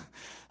him,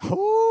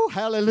 oh,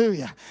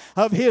 hallelujah,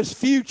 of his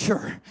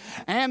future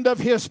and of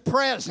his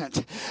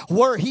present,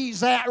 where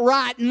he's at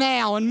right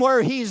now and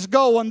where he's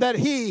going, that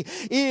he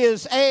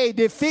is a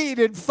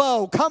defeated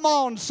foe. Come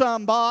on,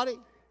 somebody.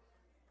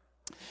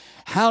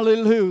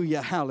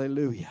 Hallelujah,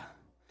 hallelujah.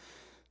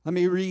 Let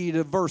me read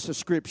a verse of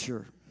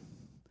Scripture.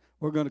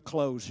 We're going to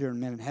close here in a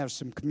minute and have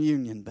some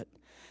communion, but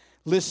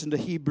listen to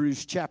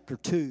Hebrews chapter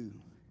 2.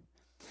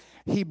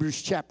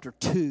 Hebrews chapter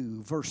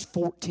 2, verse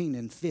 14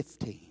 and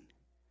 15.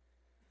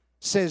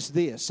 Says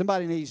this.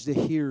 Somebody needs to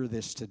hear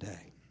this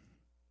today.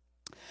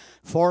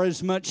 For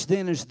as much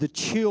then as the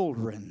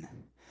children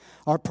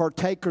are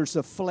partakers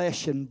of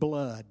flesh and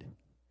blood,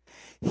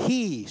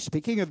 he,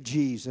 speaking of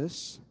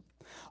Jesus,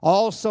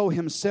 also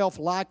himself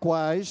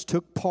likewise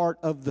took part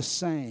of the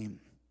same,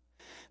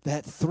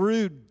 that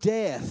through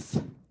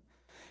death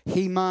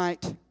he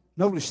might,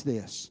 notice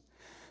this,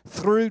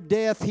 through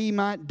death he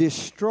might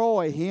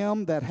destroy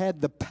him that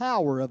had the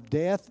power of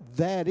death,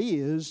 that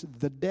is,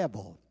 the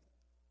devil,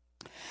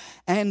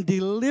 and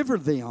deliver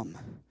them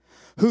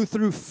who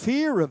through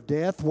fear of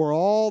death were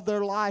all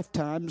their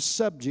lifetime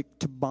subject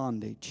to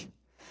bondage.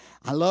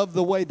 I love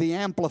the way the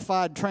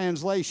Amplified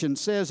Translation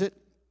says it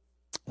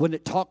when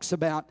it talks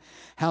about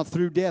how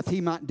through death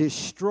he might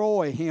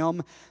destroy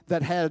him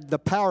that had the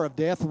power of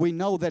death. We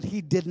know that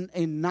he didn't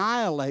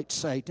annihilate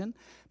Satan,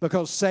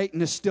 because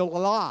Satan is still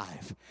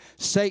alive.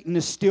 Satan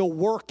is still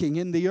working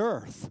in the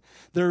earth.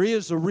 There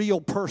is a real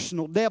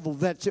personal devil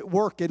that's at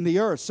work in the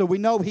earth. So we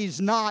know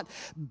he's not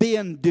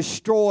been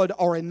destroyed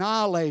or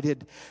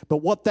annihilated. But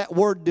what that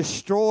word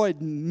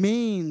destroyed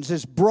means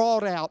is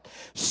brought out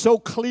so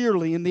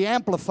clearly in the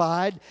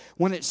Amplified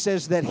when it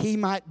says that he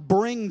might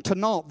bring to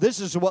naught.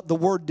 This is what the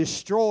word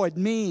destroyed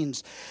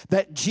means.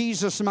 That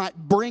Jesus might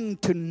bring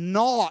to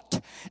naught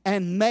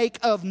and make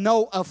of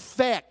no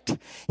effect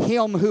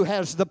him who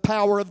has the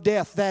power of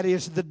death, that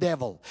is the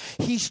devil.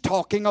 He's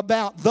talking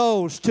about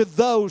those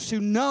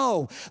who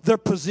know their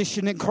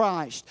position in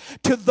Christ,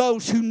 to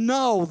those who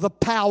know the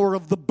power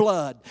of the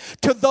blood,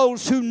 to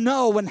those who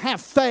know and have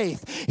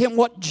faith in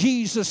what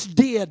Jesus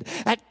did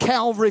at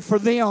Calvary for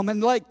them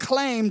and lay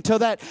claim to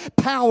that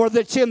power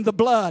that's in the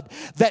blood,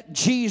 that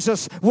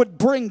Jesus would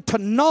bring to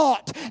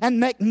naught and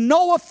make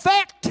no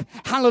effect,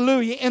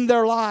 hallelujah, in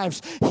their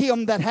lives,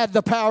 him that had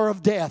the power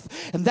of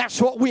death. And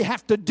that's what we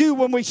have to do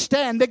when we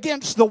stand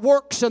against the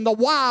works and the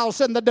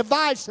wiles and the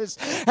devices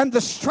and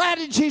the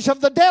strategies of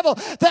the devil,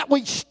 that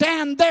we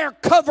stand there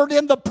covered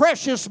in the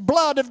precious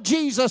blood of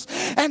Jesus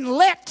and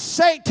let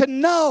Satan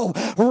know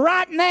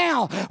right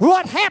now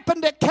what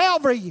happened at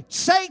Calvary.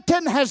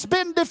 Satan has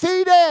been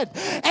defeated,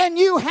 and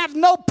you have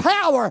no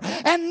power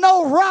and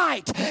no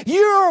right.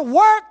 Your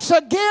works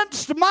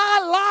against my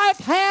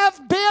life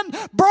have been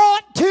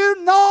brought to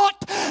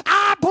naught.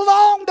 I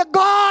belong to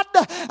God.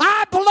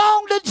 I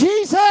belong to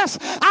Jesus.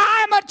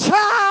 I'm a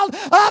child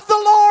of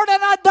the Lord,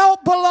 and I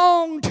don't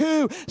belong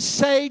to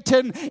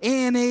Satan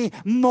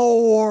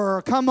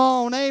anymore. Come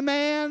on,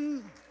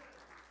 amen.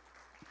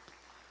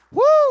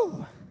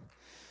 Woo!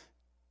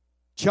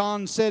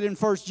 John said in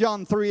 1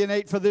 John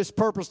 3:8, for this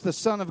purpose the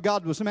Son of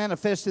God was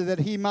manifested, that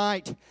he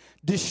might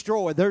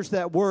destroy. There's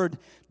that word,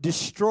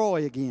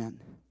 destroy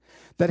again.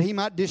 That he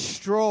might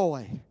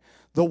destroy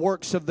the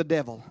works of the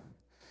devil.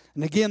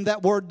 And again,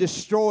 that word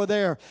destroy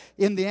there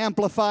in the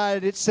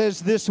Amplified, it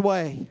says this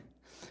way.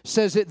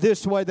 Says it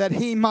this way, that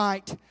he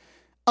might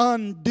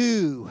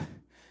undo,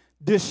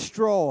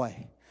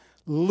 destroy,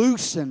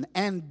 loosen,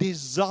 and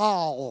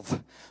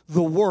dissolve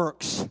the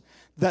works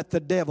that the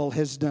devil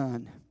has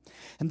done.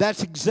 And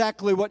that's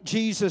exactly what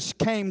Jesus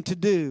came to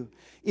do,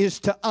 is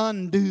to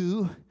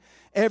undo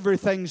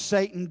everything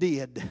Satan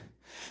did,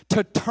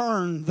 to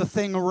turn the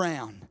thing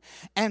around,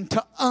 and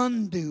to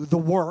undo the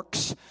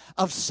works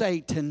of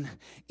Satan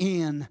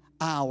in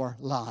our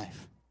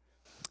life.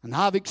 And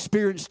I've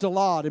experienced a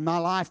lot in my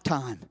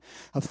lifetime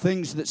of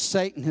things that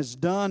Satan has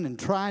done and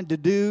tried to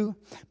do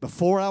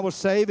before I was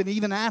saved and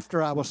even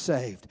after I was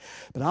saved.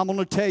 But I'm going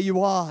to tell you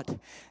what,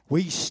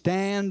 we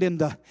stand in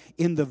the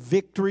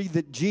victory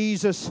that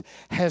Jesus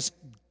has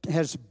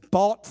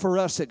bought for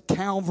us at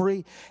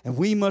Calvary, and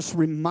we must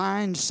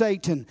remind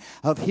Satan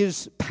of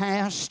his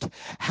past,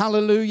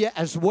 hallelujah,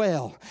 as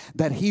well,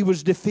 that he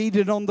was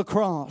defeated on the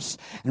cross,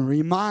 and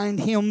remind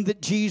him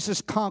that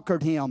Jesus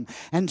conquered him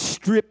and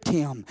stripped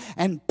him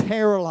and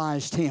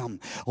paralyzed him.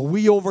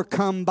 We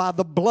overcome by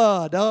the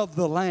blood of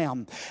the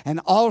Lamb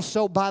and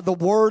also by the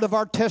word of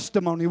our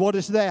testimony. What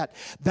is that?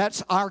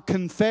 That's our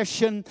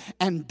confession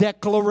and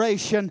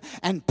declaration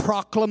and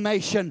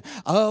proclamation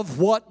of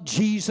what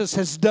Jesus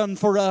has done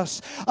for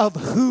us, of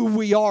who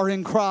we are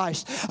in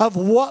Christ, of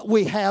what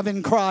we have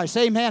in Christ.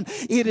 Amen.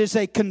 It is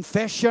a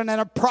confession and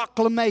a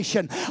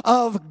proclamation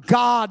of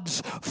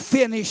God's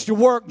finished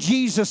work,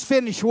 Jesus'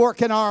 finished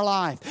work in our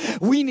life.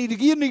 You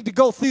need to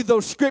go through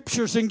those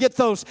scriptures and get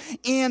those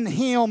in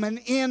Him and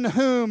in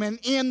whom and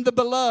in the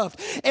beloved.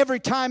 Every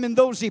time in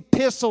those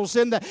epistles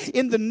in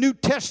the New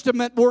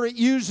Testament where it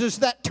uses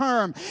that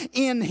term,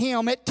 in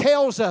Him, it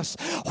tells us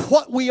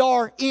what we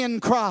are in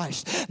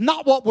Christ,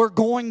 not what we're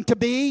going to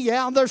be.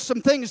 Yeah, there's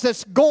some things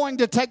that's going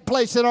to take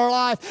place in our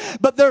life,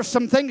 but there's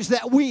some things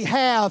that we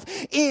have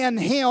in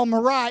Him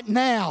right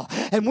now,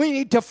 and we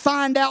need to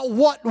find out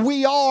what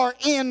we are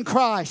in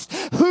Christ,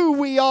 who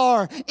we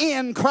are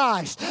in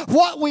Christ,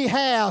 what we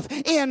have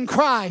in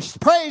Christ.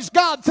 Praise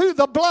God, through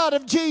the blood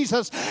of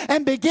Jesus,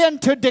 and begin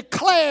to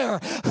declare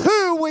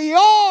who we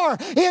are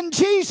in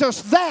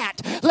Jesus. That,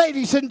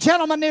 ladies and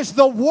gentlemen, is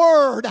the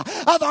word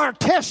of our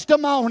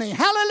testimony.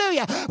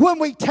 Hallelujah. When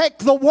we take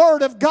the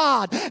word of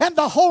God and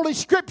the Holy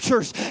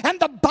Scriptures and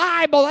the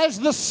Bible as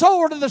the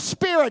sword of the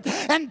Spirit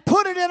and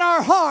put it in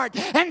our heart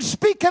and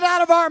speak it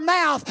out of our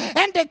mouth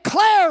and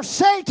declare,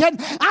 Satan,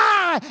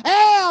 I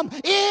am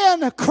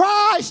in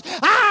Christ.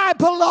 I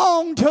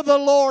belong to the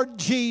Lord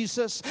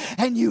Jesus,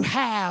 and you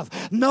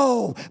have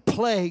no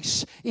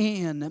place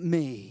in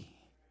me.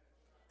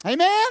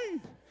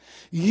 Amen?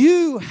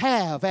 You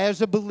have,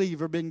 as a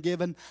believer, been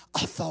given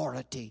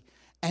authority,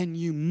 and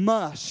you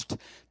must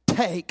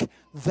take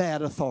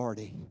that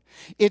authority.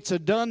 It's a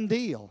done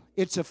deal.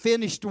 It's a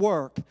finished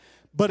work,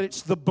 but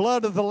it's the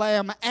blood of the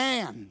Lamb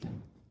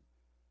and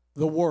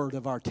the word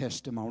of our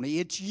testimony.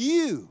 It's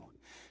you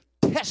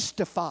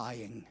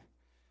testifying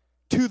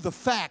to the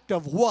fact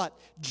of what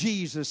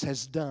Jesus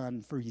has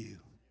done for you.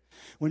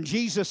 When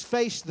Jesus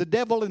faced the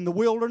devil in the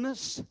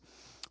wilderness,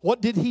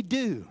 what did He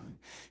do?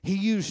 He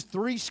used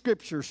 3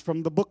 scriptures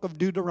from the book of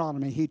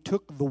Deuteronomy. He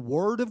took the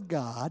word of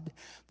God,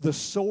 the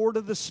sword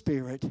of the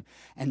Spirit,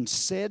 and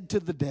said to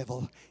the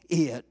devil,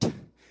 it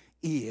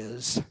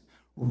is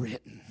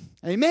written.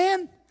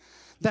 Amen?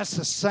 That's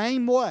the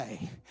same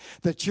way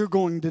that you're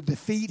going to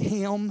defeat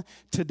him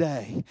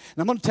today. And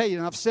I'm going to tell you,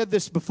 and I've said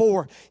this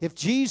before, if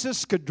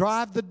Jesus could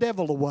drive the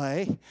devil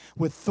away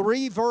with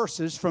 3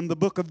 verses from the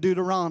book of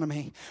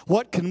Deuteronomy,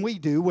 what can we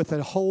do with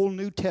a whole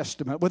New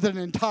Testament, with an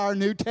entire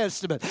New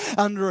Testament,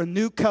 under a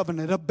new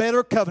covenant, a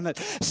better covenant,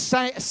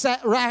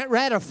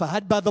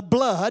 ratified by the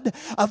blood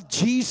of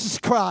Jesus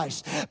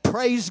Christ?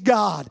 Praise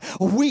God.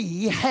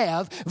 We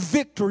have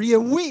victory,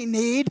 and we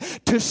need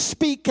to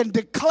speak and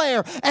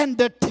declare and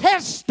to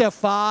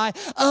testify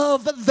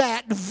of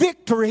that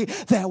victory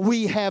that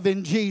we have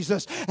in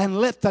Jesus, and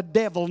let the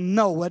devil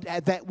know it,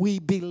 that we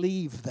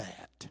believe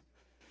that.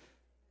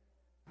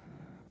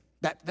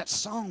 That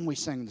song we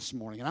sang this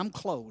morning, and I'm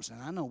closing.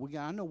 I know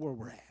where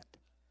we're at.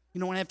 You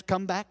don't have to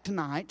come back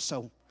tonight,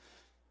 so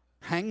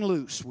hang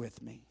loose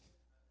with me.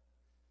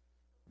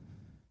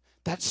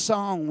 That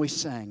song we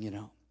sang, you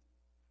know.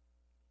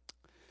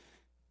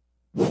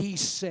 He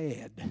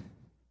said,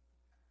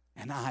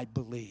 and I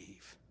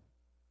believe.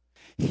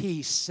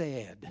 He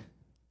said,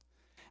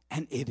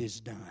 and it is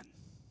done.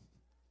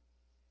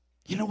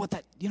 You know what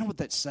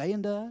that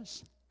saying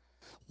does?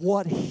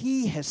 What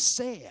he has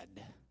said,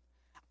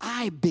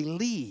 I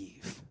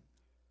believe.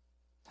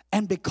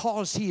 And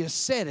because he has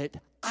said it,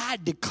 I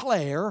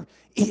declare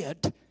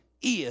it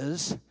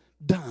is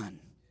done.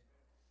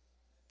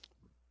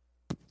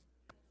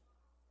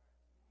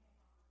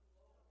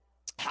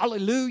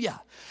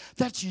 Hallelujah.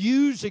 That's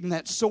using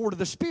that sword of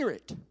the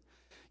Spirit.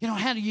 You know,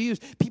 how do you use?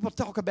 People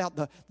talk about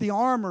the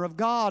armor of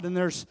God, and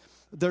there's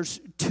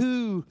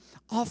two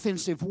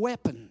offensive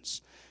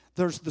weapons.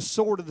 There's the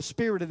sword of the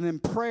Spirit and then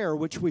prayer,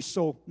 which we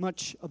so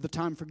much of the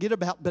time forget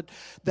about. But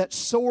that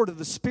sword of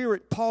the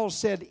Spirit, Paul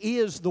said,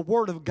 is the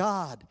Word of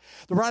God.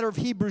 The writer of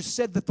Hebrews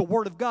said that the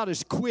Word of God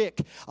is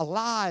quick,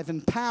 alive,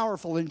 and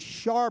powerful, and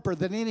sharper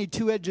than any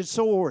two-edged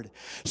sword.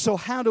 So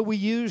how do we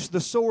use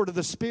the sword of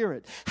the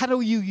Spirit? How do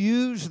you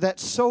use that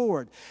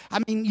sword? I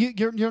mean,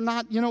 you're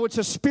not, you know, it's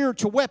a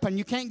spiritual weapon.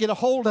 You can't get a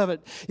hold of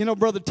it, you know,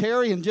 Brother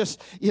Terry, and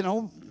just, you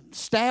know,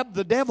 stab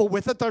the devil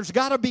with it. There's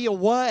got to be a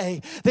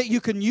way that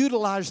you can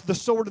utilize the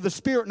sword of the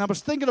Spirit. And I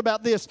was thinking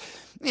about this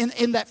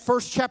in that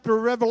first chapter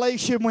of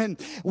Revelation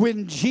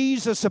when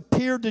Jesus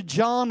appeared to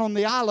John on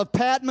the Isle of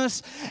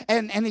Patmos,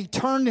 and he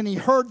turned and he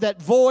heard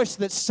that voice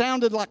that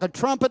sounded like a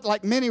trumpet,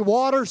 like many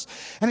waters,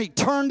 and he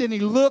turned and he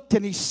looked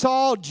and he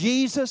saw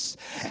Jesus.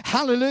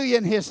 Hallelujah.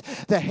 And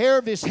the hair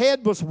of his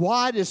head was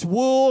white as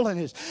wool, and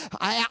his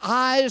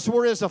eyes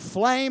were as a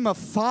flame of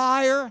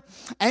fire.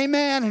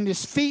 Amen. And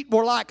his feet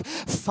were like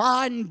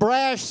fine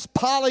brass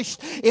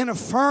polished in a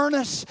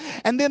furnace.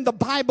 And then the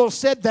Bible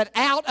said that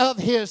out of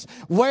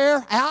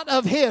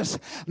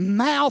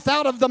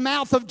the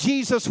mouth of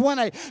Jesus went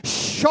a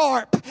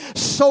sharp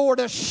sword,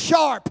 a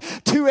sharp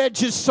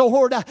two-edged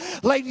sword.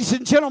 Ladies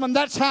and gentlemen,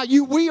 that's how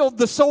you wield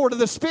the sword of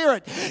the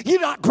Spirit. You're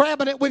not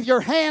grabbing it with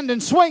your hand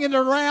and swinging it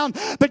around,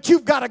 but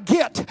you've got to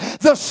get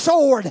the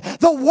sword,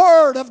 the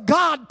Word of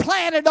God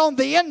planted on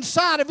the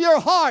inside of your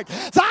heart.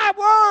 Thy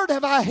word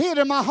have I hid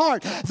in my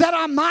heart, that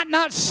I might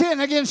not sin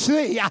against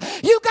thee.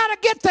 You got to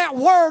get that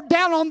word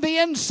down on the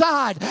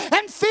inside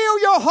and fill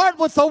your heart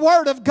with the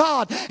Word of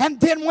God. And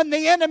then when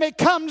the enemy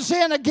comes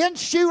in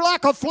against you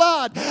like a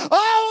flood,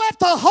 oh, let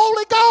the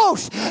Holy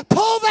Ghost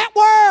pull that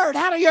word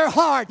out of your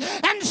heart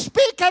and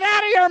speak it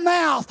out of your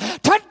mouth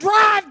to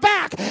drive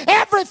back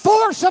every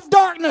force of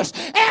darkness,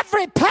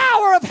 every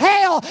power of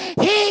hell.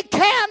 He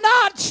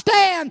cannot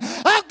stand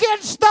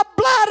against the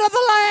blood of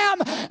the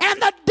Lamb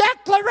and the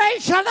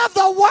declaration of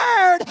the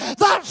word,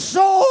 the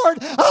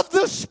sword of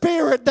the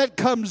Spirit that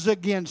comes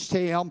against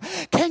him.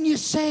 Can you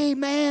say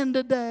amen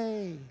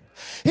today?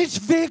 It's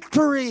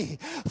victory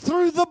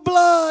through the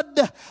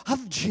blood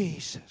of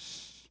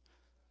Jesus.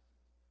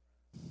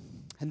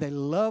 And they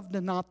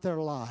loved not their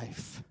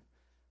life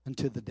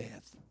unto the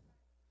death.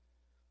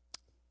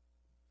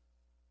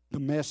 The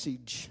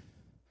message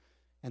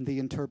and the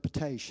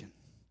interpretation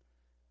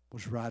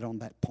was right on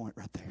that point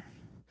right there.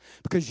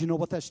 Because you know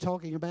what that's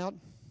talking about?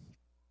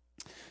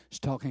 It's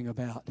talking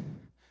about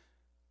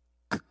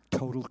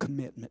total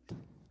commitment. And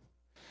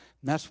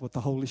that's what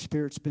the Holy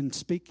Spirit's been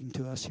speaking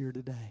to us here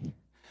today.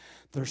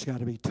 There's got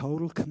to be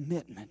total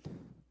commitment.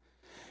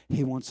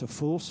 He wants a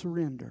full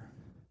surrender.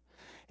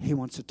 He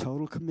wants a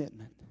total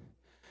commitment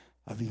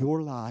of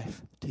your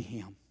life to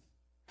Him.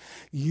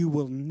 You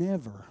will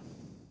never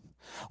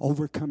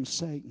overcome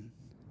Satan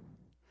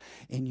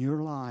in your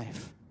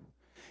life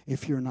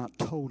if you're not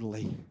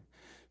totally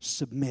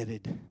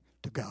submitted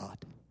to God.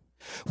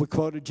 We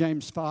quoted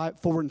James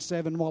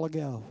 4:7 a while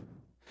ago.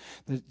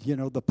 You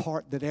know, the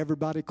part that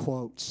everybody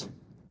quotes.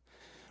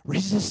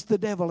 Resist the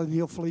devil and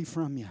he'll flee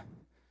from you.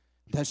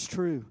 That's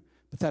true,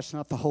 but that's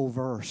not the whole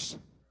verse.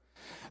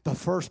 The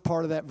first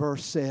part of that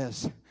verse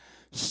says,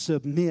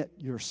 submit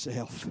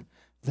yourself,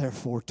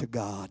 therefore, to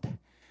God.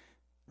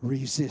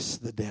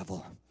 Resist the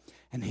devil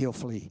and he'll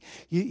flee.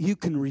 You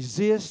can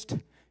resist,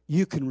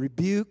 you can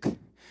rebuke,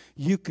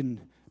 you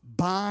can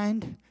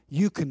bind,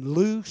 you can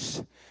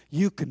loose,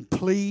 you can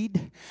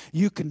plead,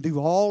 you can do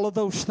all of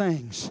those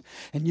things.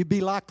 And you be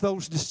like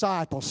those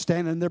disciples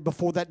standing there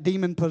before that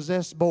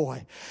demon-possessed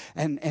boy,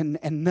 and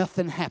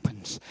nothing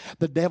happens.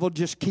 The devil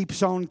just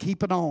keeps on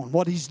keeping on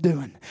what he's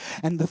doing.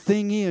 And the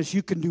thing is,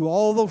 you can do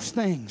all those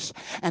things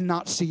and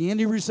not see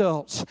any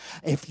results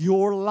if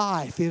your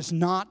life is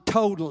not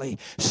totally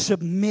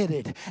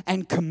submitted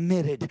and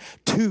committed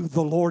to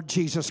the Lord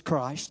Jesus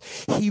Christ.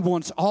 He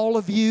wants all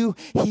of you.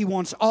 He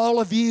wants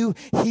all of you.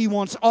 He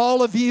wants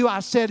all of you.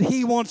 I said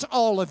He wants wants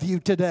all of you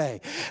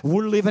today.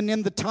 We're living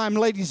in the time,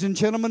 ladies and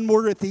gentlemen,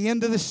 we're at the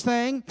end of this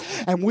thing,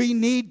 and we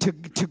need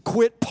to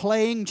quit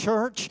playing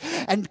church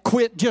and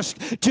quit just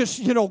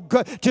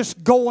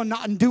going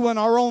and doing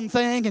our own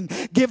thing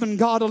and giving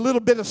God a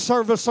little bit of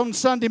service on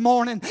Sunday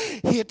morning.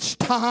 It's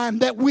time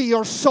that we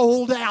are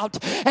sold out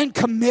and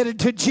committed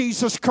to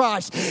Jesus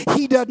Christ.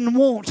 He doesn't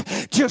want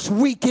just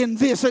weekend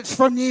visits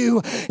from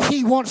you.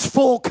 He wants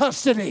full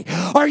custody.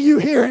 Are you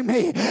hearing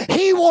me?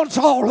 He wants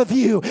all of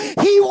you.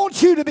 He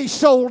wants you to be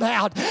sold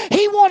out.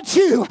 He wants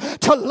you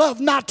to love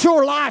not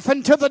your life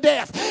unto the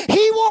death.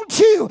 He wants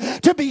you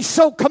to be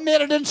so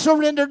committed and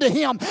surrendered to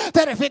Him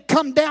that if it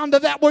come down to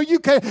that where you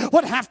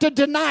would have to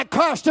deny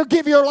Christ or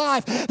give your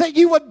life, that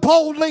you would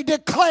boldly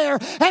declare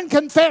and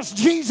confess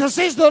Jesus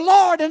is the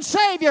Lord and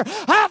Savior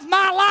of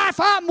my life.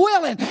 I'm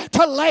willing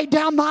to lay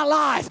down my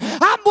life.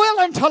 I'm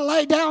willing to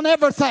lay down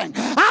everything.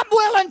 I'm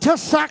willing to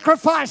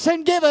sacrifice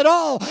and give it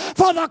all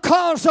for the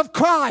cause of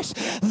Christ.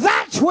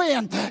 That's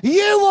when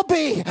you will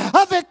be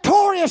a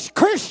victorious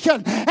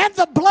Christian, and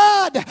the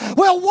blood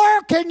will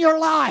work in your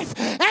life,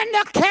 and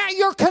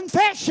your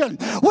confession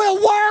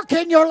will work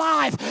in your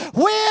life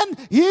when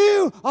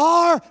you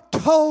are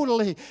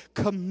totally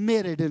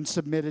committed and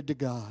submitted to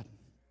God.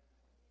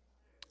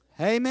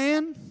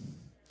 Amen.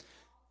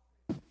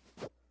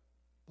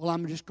 Well,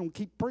 I'm just going to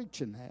keep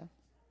preaching that,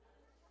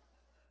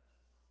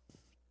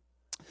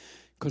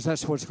 because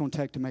that's what it's going to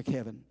take to make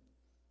heaven.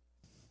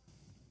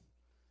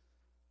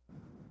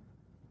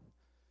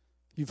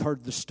 You've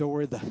heard the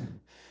story, the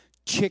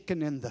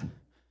chicken and the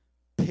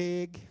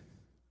pig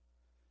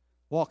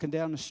walking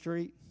down the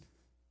street.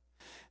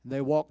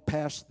 They walk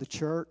past the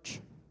church.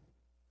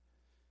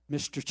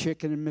 Mr.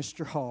 Chicken and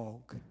Mr.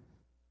 Hog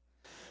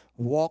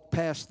walk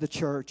past the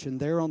church, and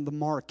there on the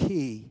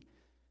marquee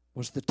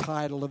was the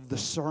title of the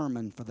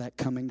sermon for that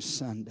coming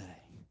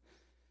Sunday: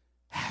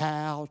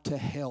 How to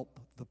Help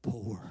the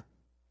Poor.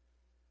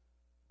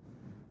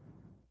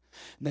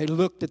 And they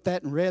looked at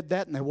that and read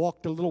that, and they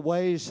walked a little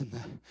ways, and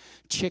the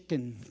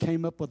chicken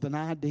came up with an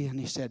idea, and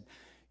he said,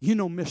 "You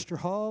know, Mr.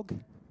 Hog,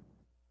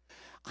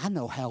 I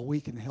know how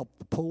we can help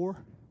the poor."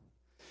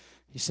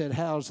 He said,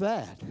 "How's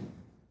that?"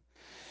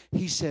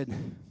 He said,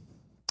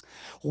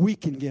 "We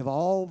can give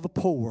all the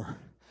poor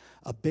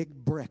a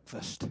big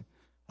breakfast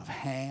of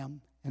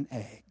ham and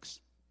eggs."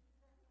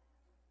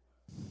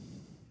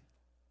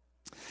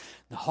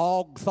 The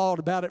hog thought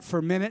about it for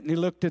a minute, and he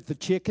looked at the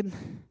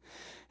chicken,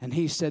 and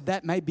he said,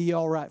 "That may be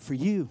all right for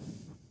you,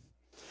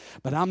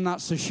 but I'm not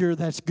so sure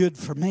that's good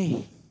for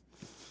me.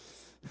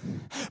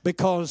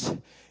 Because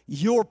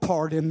your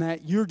part in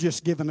that, you're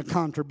just giving a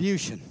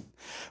contribution.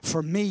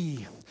 For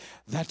me,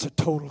 that's a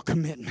total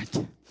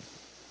commitment."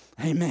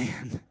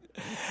 Amen.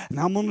 And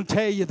I'm going to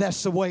tell you,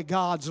 that's the way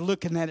God's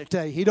looking at it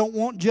today. He don't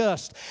want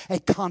just a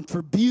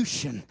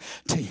contribution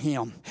to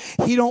Him.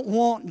 He don't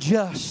want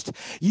just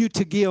you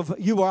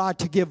or I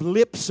to give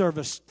lip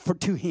service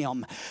to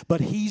Him. But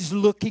He's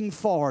looking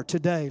for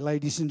today,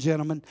 ladies and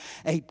gentlemen,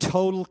 a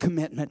total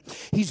commitment.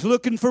 He's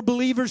looking for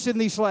believers in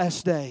these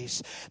last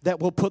days that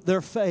will put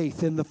their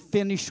faith in the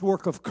finished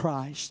work of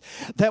Christ,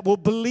 that will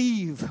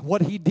believe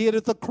what He did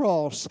at the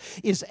cross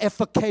is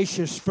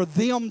efficacious for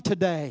them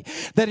today,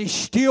 that He's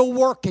still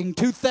working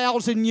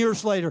 2,000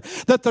 years later,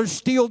 that there's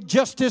still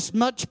just as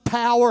much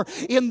power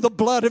in the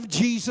blood of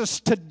Jesus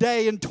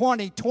today in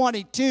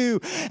 2022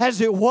 as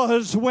it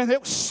was when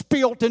it was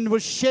spilt and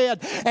was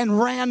shed and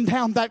ran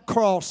down that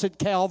cross at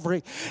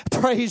Calvary.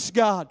 Praise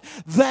God.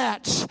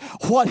 That's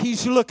what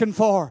He's looking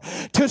for.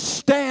 To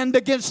stand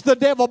against the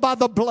devil by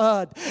the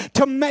blood,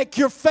 to make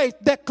your faith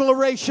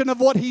declaration of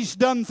what He's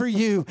done for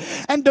you,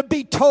 and to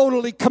be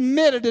totally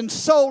committed and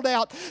sold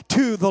out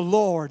to the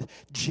Lord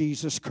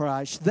Jesus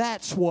Christ.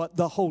 That's what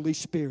the Holy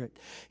Spirit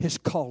is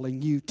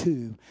calling you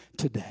to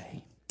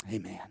today.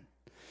 Amen.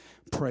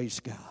 Praise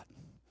God.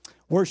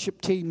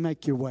 Worship team,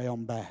 make your way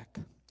on back.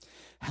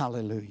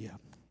 Hallelujah.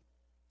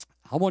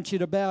 I want you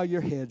to bow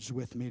your heads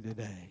with me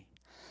today.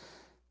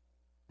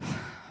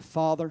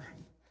 Father,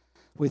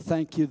 we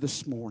thank you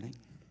this morning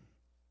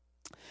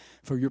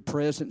for your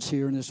presence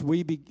here. And as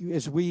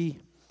we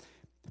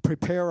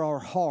prepare our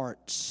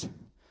hearts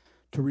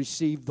to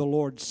receive the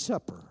Lord's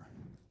Supper,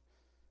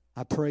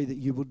 I pray that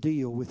you will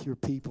deal with your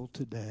people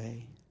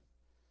today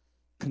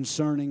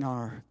concerning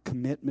our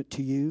commitment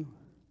to you,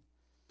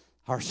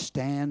 our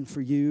stand for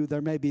you.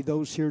 There may be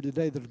those here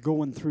today that are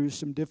going through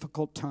some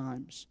difficult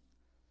times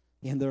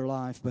in their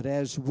life. But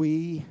as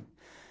we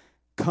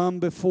come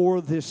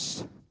before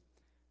this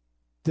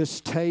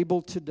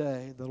table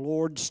today, the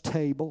Lord's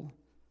table,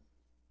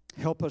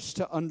 help us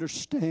to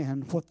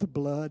understand what the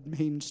blood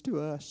means to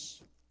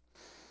us.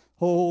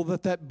 Oh,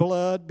 that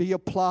blood be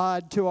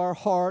applied to our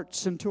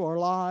hearts and to our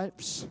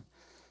lives.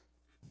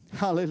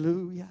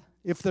 Hallelujah.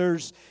 If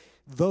there's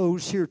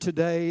those here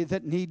today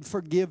that need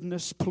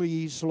forgiveness,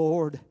 please,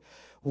 Lord,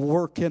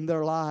 work in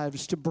their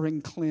lives to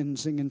bring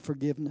cleansing and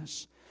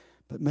forgiveness.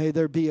 But may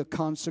there be a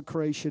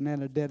consecration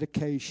and a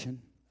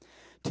dedication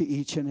to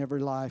each and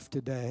every life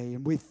today.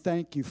 And we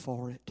thank you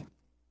for it.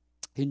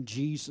 In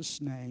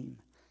Jesus' name,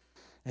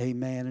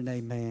 Amen and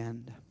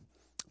amen.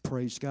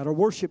 Praise God. Our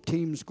worship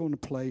team is going to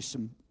play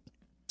some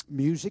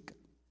music.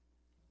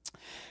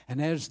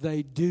 And as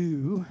they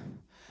do,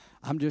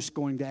 I'm just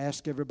going to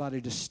ask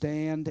everybody to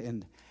stand.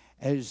 And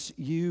as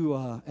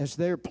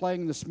they're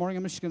playing this morning,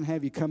 I'm just going to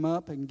have you come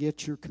up and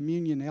get your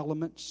communion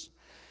elements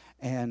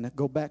and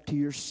go back to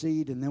your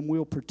seat, and then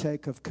we'll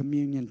partake of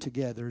communion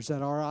together. Is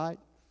that all right?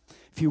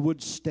 If you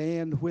would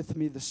stand with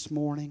me this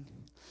morning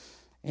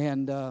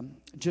and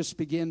just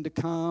begin to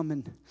come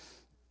and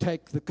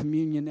take the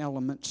communion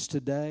elements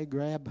today.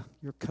 Grab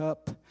your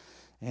cup,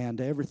 and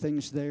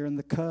everything's there in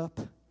the cup,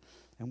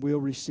 and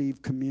we'll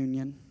receive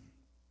communion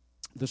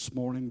this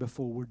morning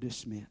before we're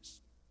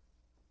dismissed.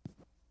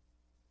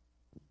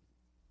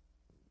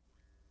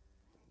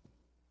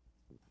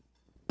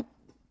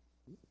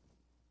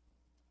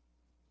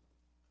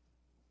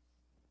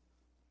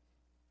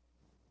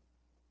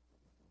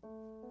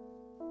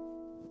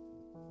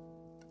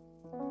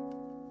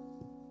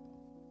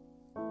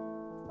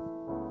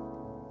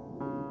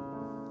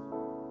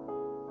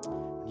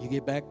 You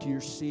get back to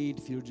your seat,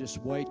 if you'll just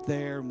wait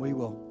there, and we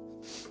will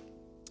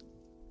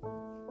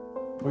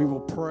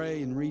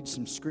pray and read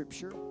some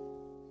scripture.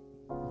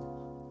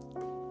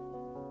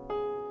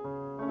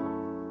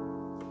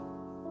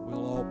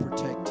 We'll all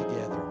partake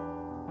together.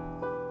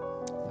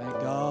 Thank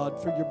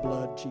God for your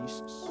blood,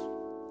 Jesus.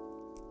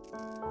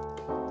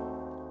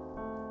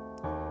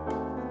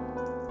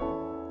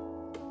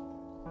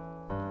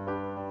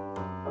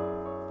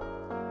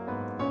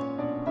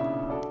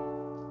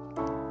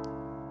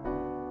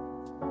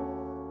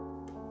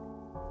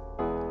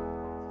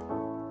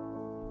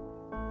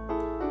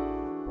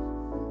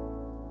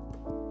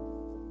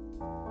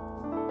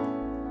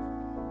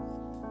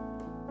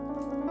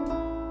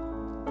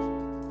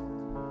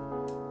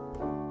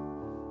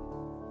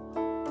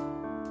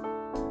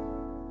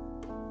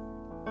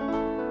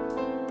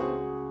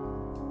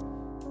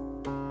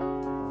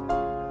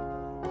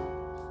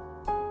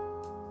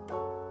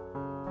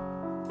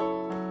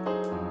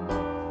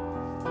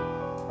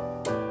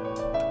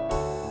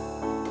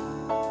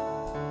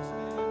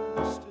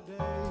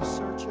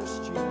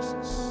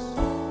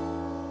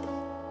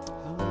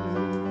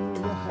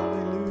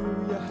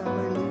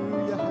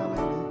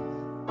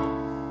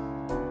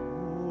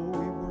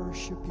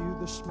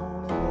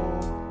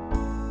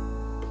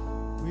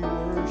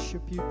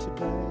 You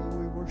today,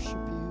 we worship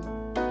you.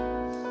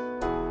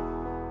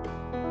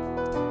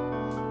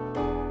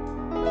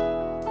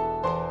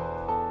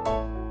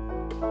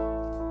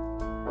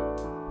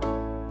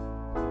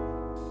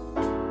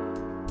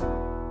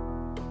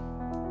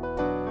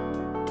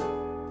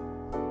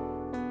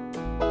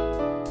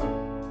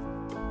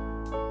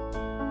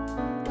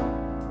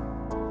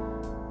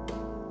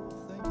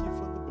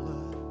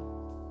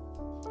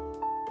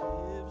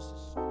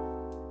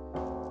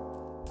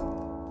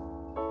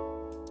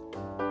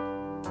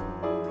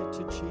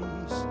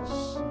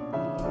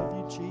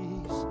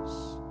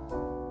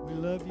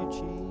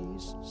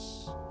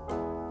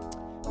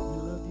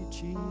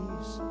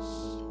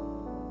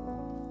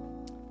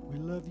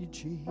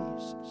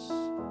 Jesus.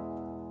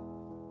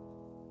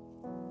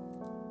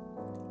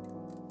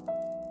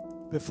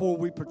 Before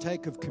we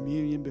partake of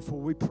communion, before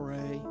we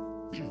pray,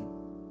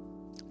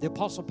 the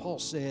Apostle Paul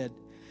said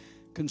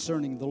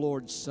concerning the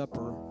Lord's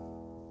Supper,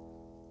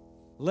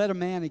 let a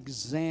man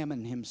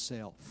examine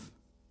himself,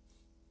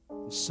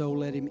 and so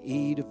let him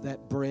eat of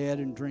that bread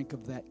and drink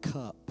of that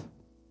cup.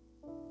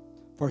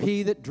 For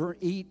he that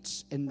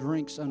eats and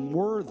drinks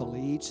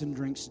unworthily eats and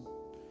drinks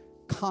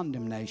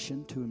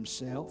condemnation to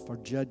himself or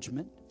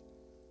judgment,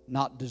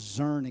 not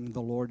discerning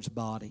the Lord's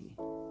body.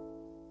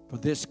 For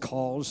this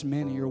cause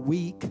many are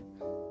weak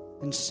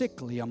and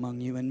sickly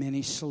among you, and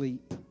many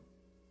sleep.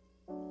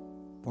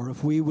 For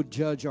if we would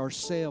judge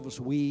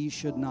ourselves, we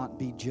should not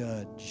be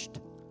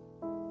judged.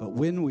 But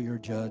when we are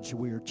judged,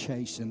 we are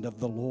chastened of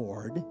the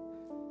Lord,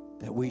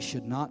 that we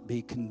should not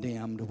be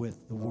condemned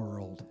with the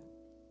world.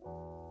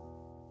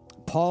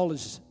 Paul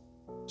is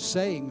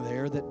saying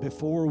there that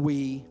before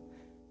we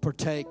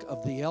partake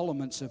of the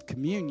elements of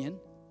communion,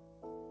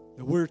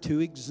 that we're to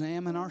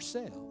examine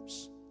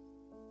ourselves.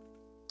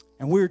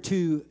 And we're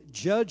to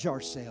judge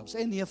ourselves.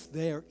 And if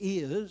there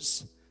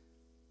is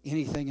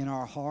anything in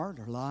our heart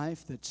or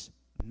life that's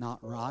not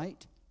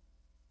right,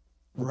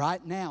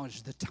 right now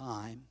is the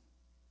time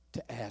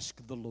to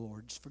ask the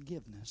Lord's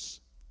forgiveness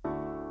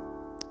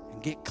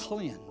and get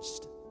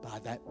cleansed by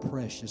that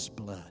precious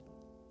blood.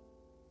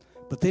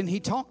 But then he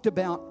talked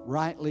about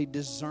rightly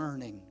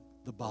discerning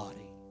the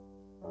body.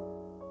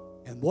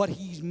 And what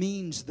he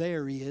means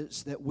there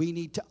is that we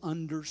need to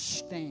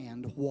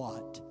understand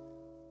what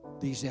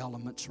these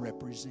elements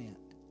represent.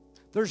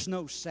 There's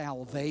no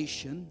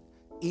salvation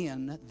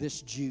in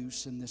this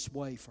juice and this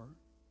wafer,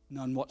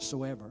 none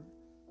whatsoever.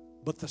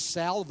 But the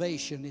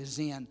salvation is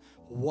in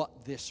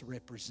what this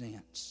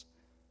represents.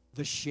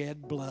 The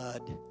shed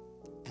blood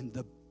and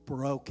the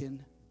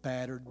broken,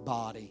 battered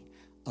body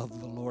of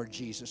the Lord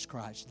Jesus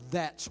Christ.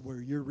 That's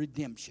where your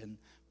redemption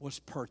was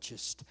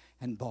purchased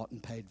and bought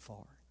and paid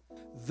for.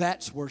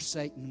 That's where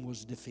Satan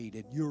was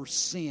defeated. Your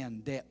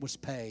sin debt was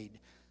paid.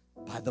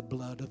 by the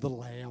blood of the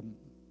Lamb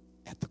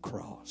at the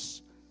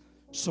cross.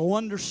 So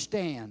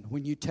understand,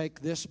 when you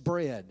take this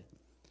bread,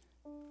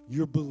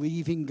 you're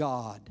believing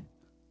God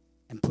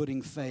and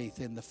putting faith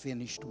in the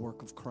finished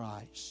work of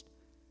Christ.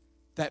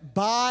 That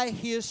by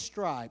His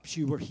stripes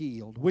you were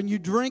healed. When you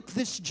drink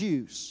this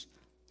juice,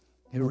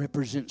 it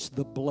represents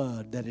the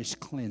blood that has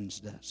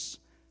cleansed us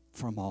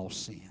from all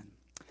sin.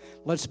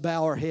 Let's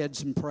bow our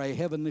heads and pray.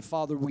 Heavenly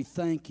Father, we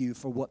thank you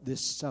for what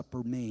this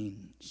supper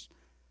means,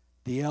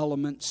 the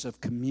elements of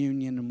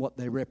communion and what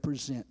they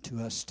represent to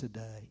us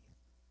today.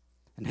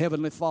 And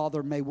Heavenly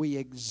Father, may we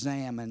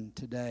examine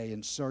today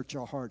and search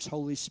our hearts.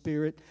 Holy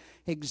Spirit,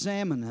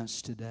 examine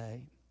us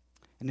today.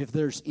 And if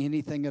there's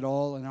anything at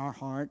all in our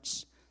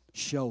hearts,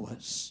 show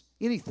us.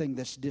 Anything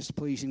that's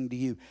displeasing to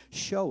you,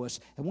 show us.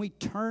 And we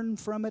turn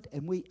from it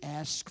and we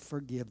ask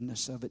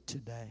forgiveness of it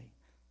today.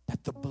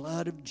 That the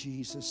blood of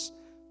Jesus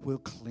will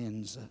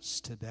cleanse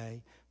us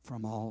today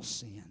from all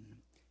sin.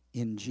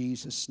 In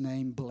Jesus'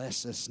 name,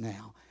 bless us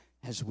now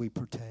as we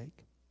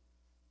partake.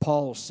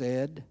 Paul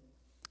said,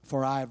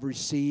 "For I have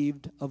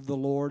received of the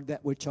Lord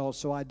that which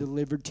also I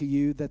delivered to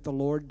you, that the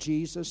Lord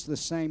Jesus, the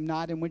same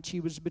night in which He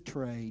was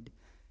betrayed,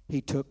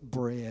 He took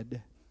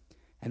bread.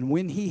 And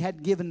when He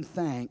had given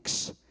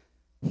thanks,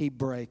 He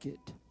brake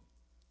it.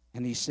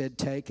 And He said,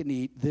 Take and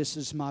eat. This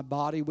is my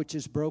body which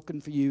is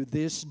broken for you.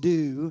 This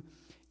do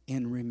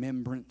in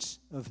remembrance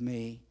of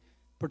me."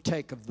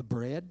 Partake of the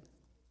bread.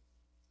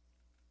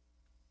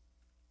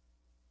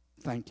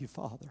 Thank you,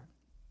 Father.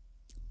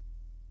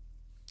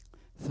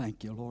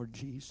 Thank you, Lord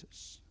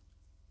Jesus.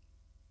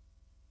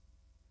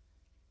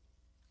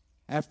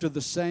 After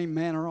the same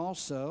manner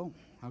also,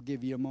 I'll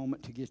give you a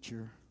moment to get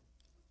your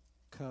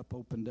cup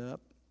opened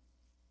up.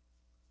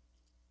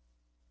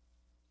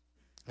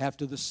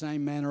 After the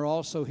same manner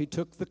also, He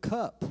took the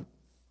cup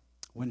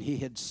when He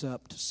had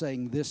supped,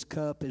 saying, "This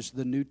cup is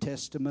the New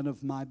Testament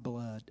of my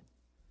blood.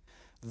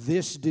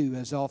 This do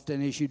as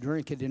often as you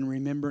drink it in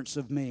remembrance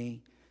of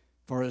me.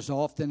 For as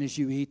often as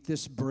you eat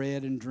this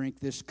bread and drink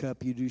this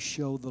cup, you do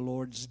show the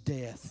Lord's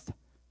death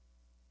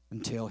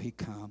until He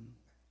come."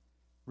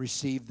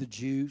 Receive the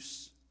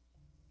juice.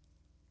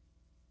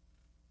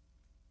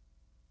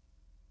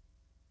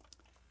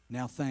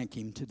 Now thank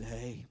Him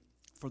today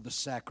for the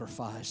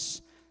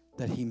sacrifice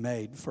that He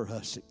made for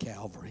us at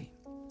Calvary.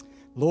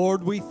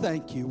 Lord, we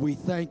thank you. We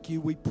thank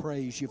you. We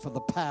praise you for the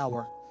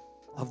power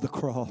of the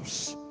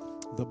cross,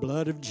 the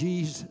blood of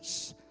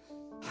Jesus.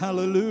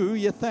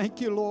 Hallelujah. Thank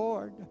you,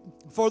 Lord,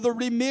 for the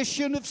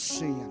remission of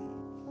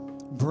sin,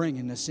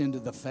 bringing us into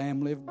the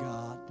family of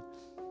God.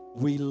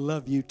 We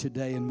love you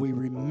today, and we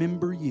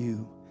remember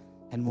you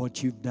and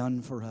what you've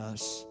done for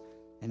us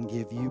and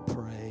give you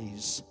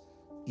praise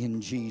in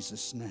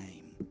Jesus'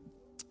 name.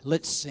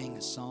 Let's sing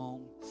a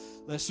song.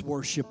 Let's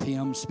worship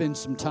Him. Spend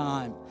some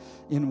time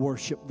in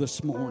worship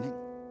this morning.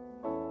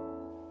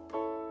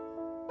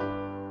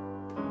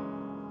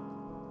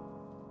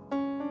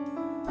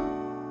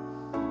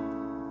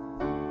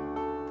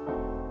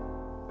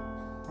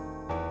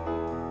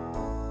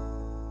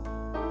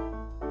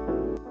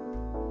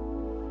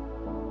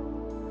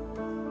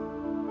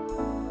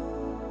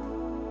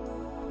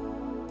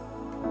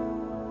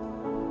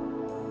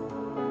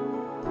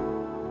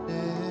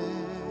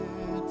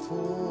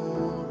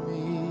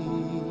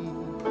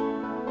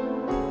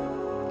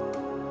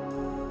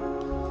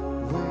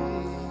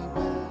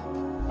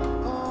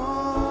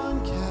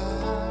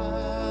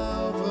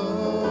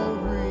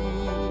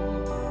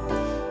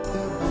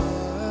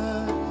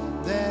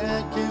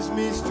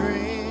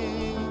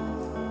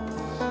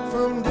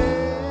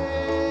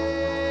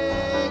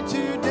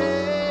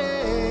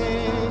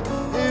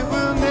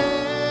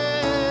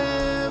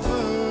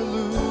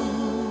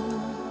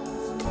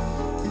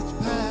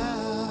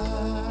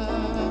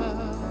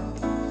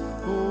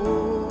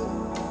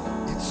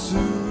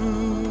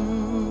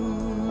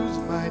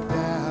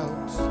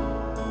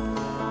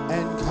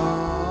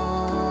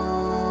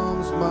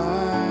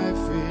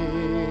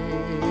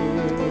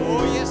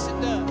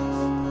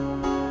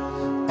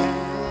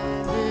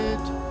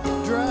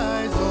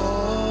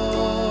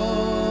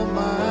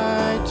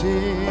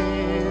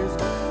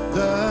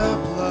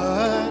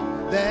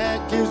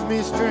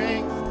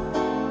 Strength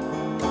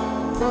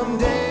from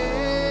day